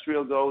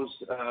industrial goes,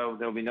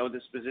 there'll be no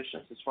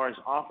dispositions. As far as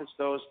office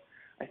goes,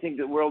 I think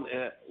the world,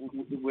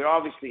 we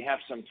obviously have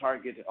some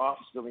target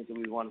office buildings that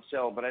we want to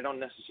sell, but I don't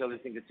necessarily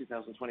think that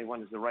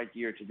 2021 is the right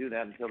year to do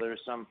that until there is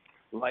some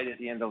light at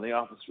the end of the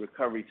office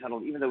recovery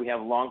tunnel, even though we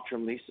have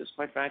long-term leases,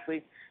 quite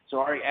frankly. So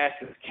our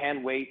assets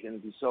can wait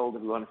and be sold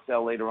if we want to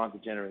sell later on to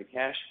generate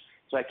cash.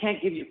 So I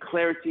can't give you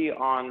clarity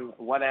on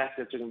what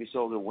assets are going to be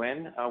sold or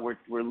when.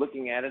 We're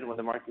looking at it when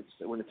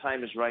the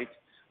time is right,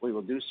 we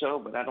will do so,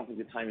 but I don't think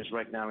the time is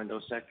right now in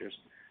those sectors.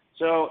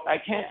 So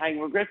I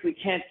regretfully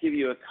can't give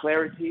you a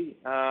clarity.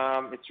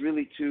 It's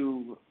really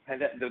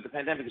the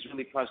pandemic has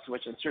really caused too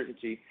much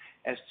uncertainty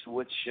as to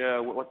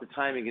what the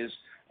timing is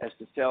as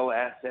to sell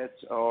assets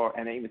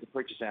and even to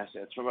purchase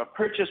assets. From a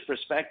purchase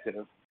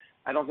perspective,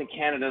 I don't think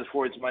Canada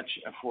affords much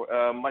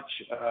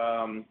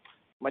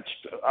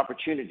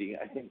opportunity.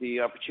 I think the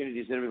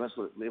opportunities that everyone's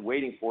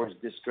waiting for is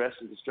distress,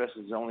 and distress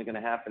is only going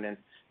to happen in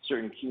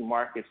certain key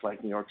markets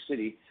like New York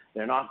City.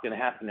 They're not going to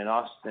happen in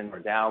Austin or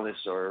Dallas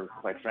or,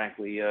 quite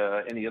frankly,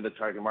 any other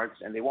target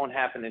markets, and they won't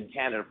happen in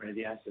Canada for any of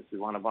the assets we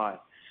want to buy.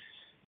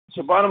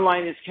 So bottom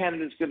line is we're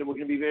going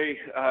to be very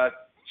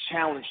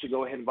challenged to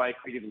go ahead and buy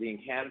creatively in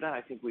Canada.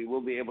 I think we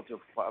will be able to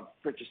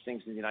purchase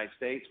things in the United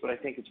States, but I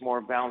think it's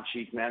more balance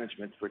sheet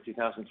management for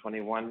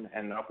 2021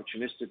 and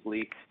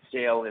opportunistically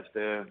sale if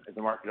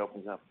the market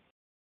opens up.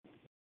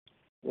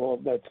 Well,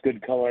 that's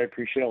good color. I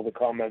appreciate all the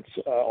comments.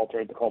 I'll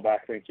turn the call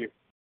back. Thank you.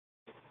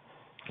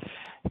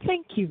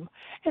 Thank you.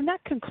 And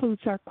that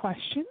concludes our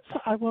questions.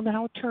 I will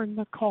now turn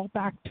the call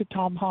back to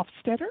Tom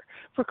Hofstedter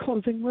for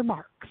closing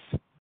remarks.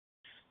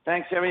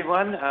 Thanks,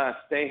 everyone.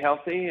 Stay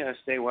healthy,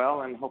 stay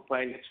well, and hope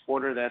by next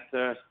quarter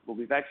that we'll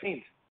be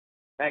vaccinated.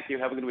 Thank you.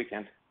 Have a good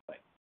weekend. Bye.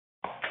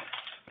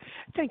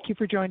 Thank you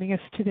for joining us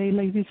today,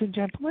 ladies and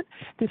gentlemen.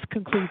 This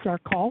concludes our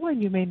call,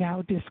 and you may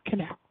now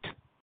disconnect.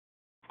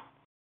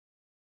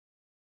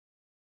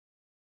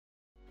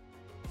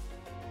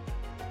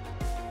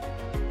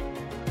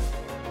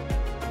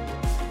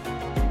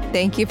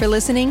 Thank you for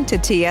listening to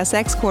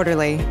TSX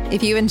Quarterly.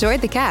 If you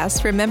enjoyed the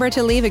cast, remember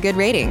to leave a good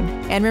rating.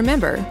 And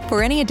remember,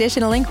 for any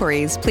additional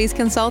inquiries, please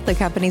consult the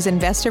company's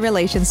investor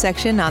relations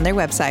section on their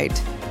website.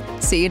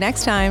 See you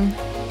next time.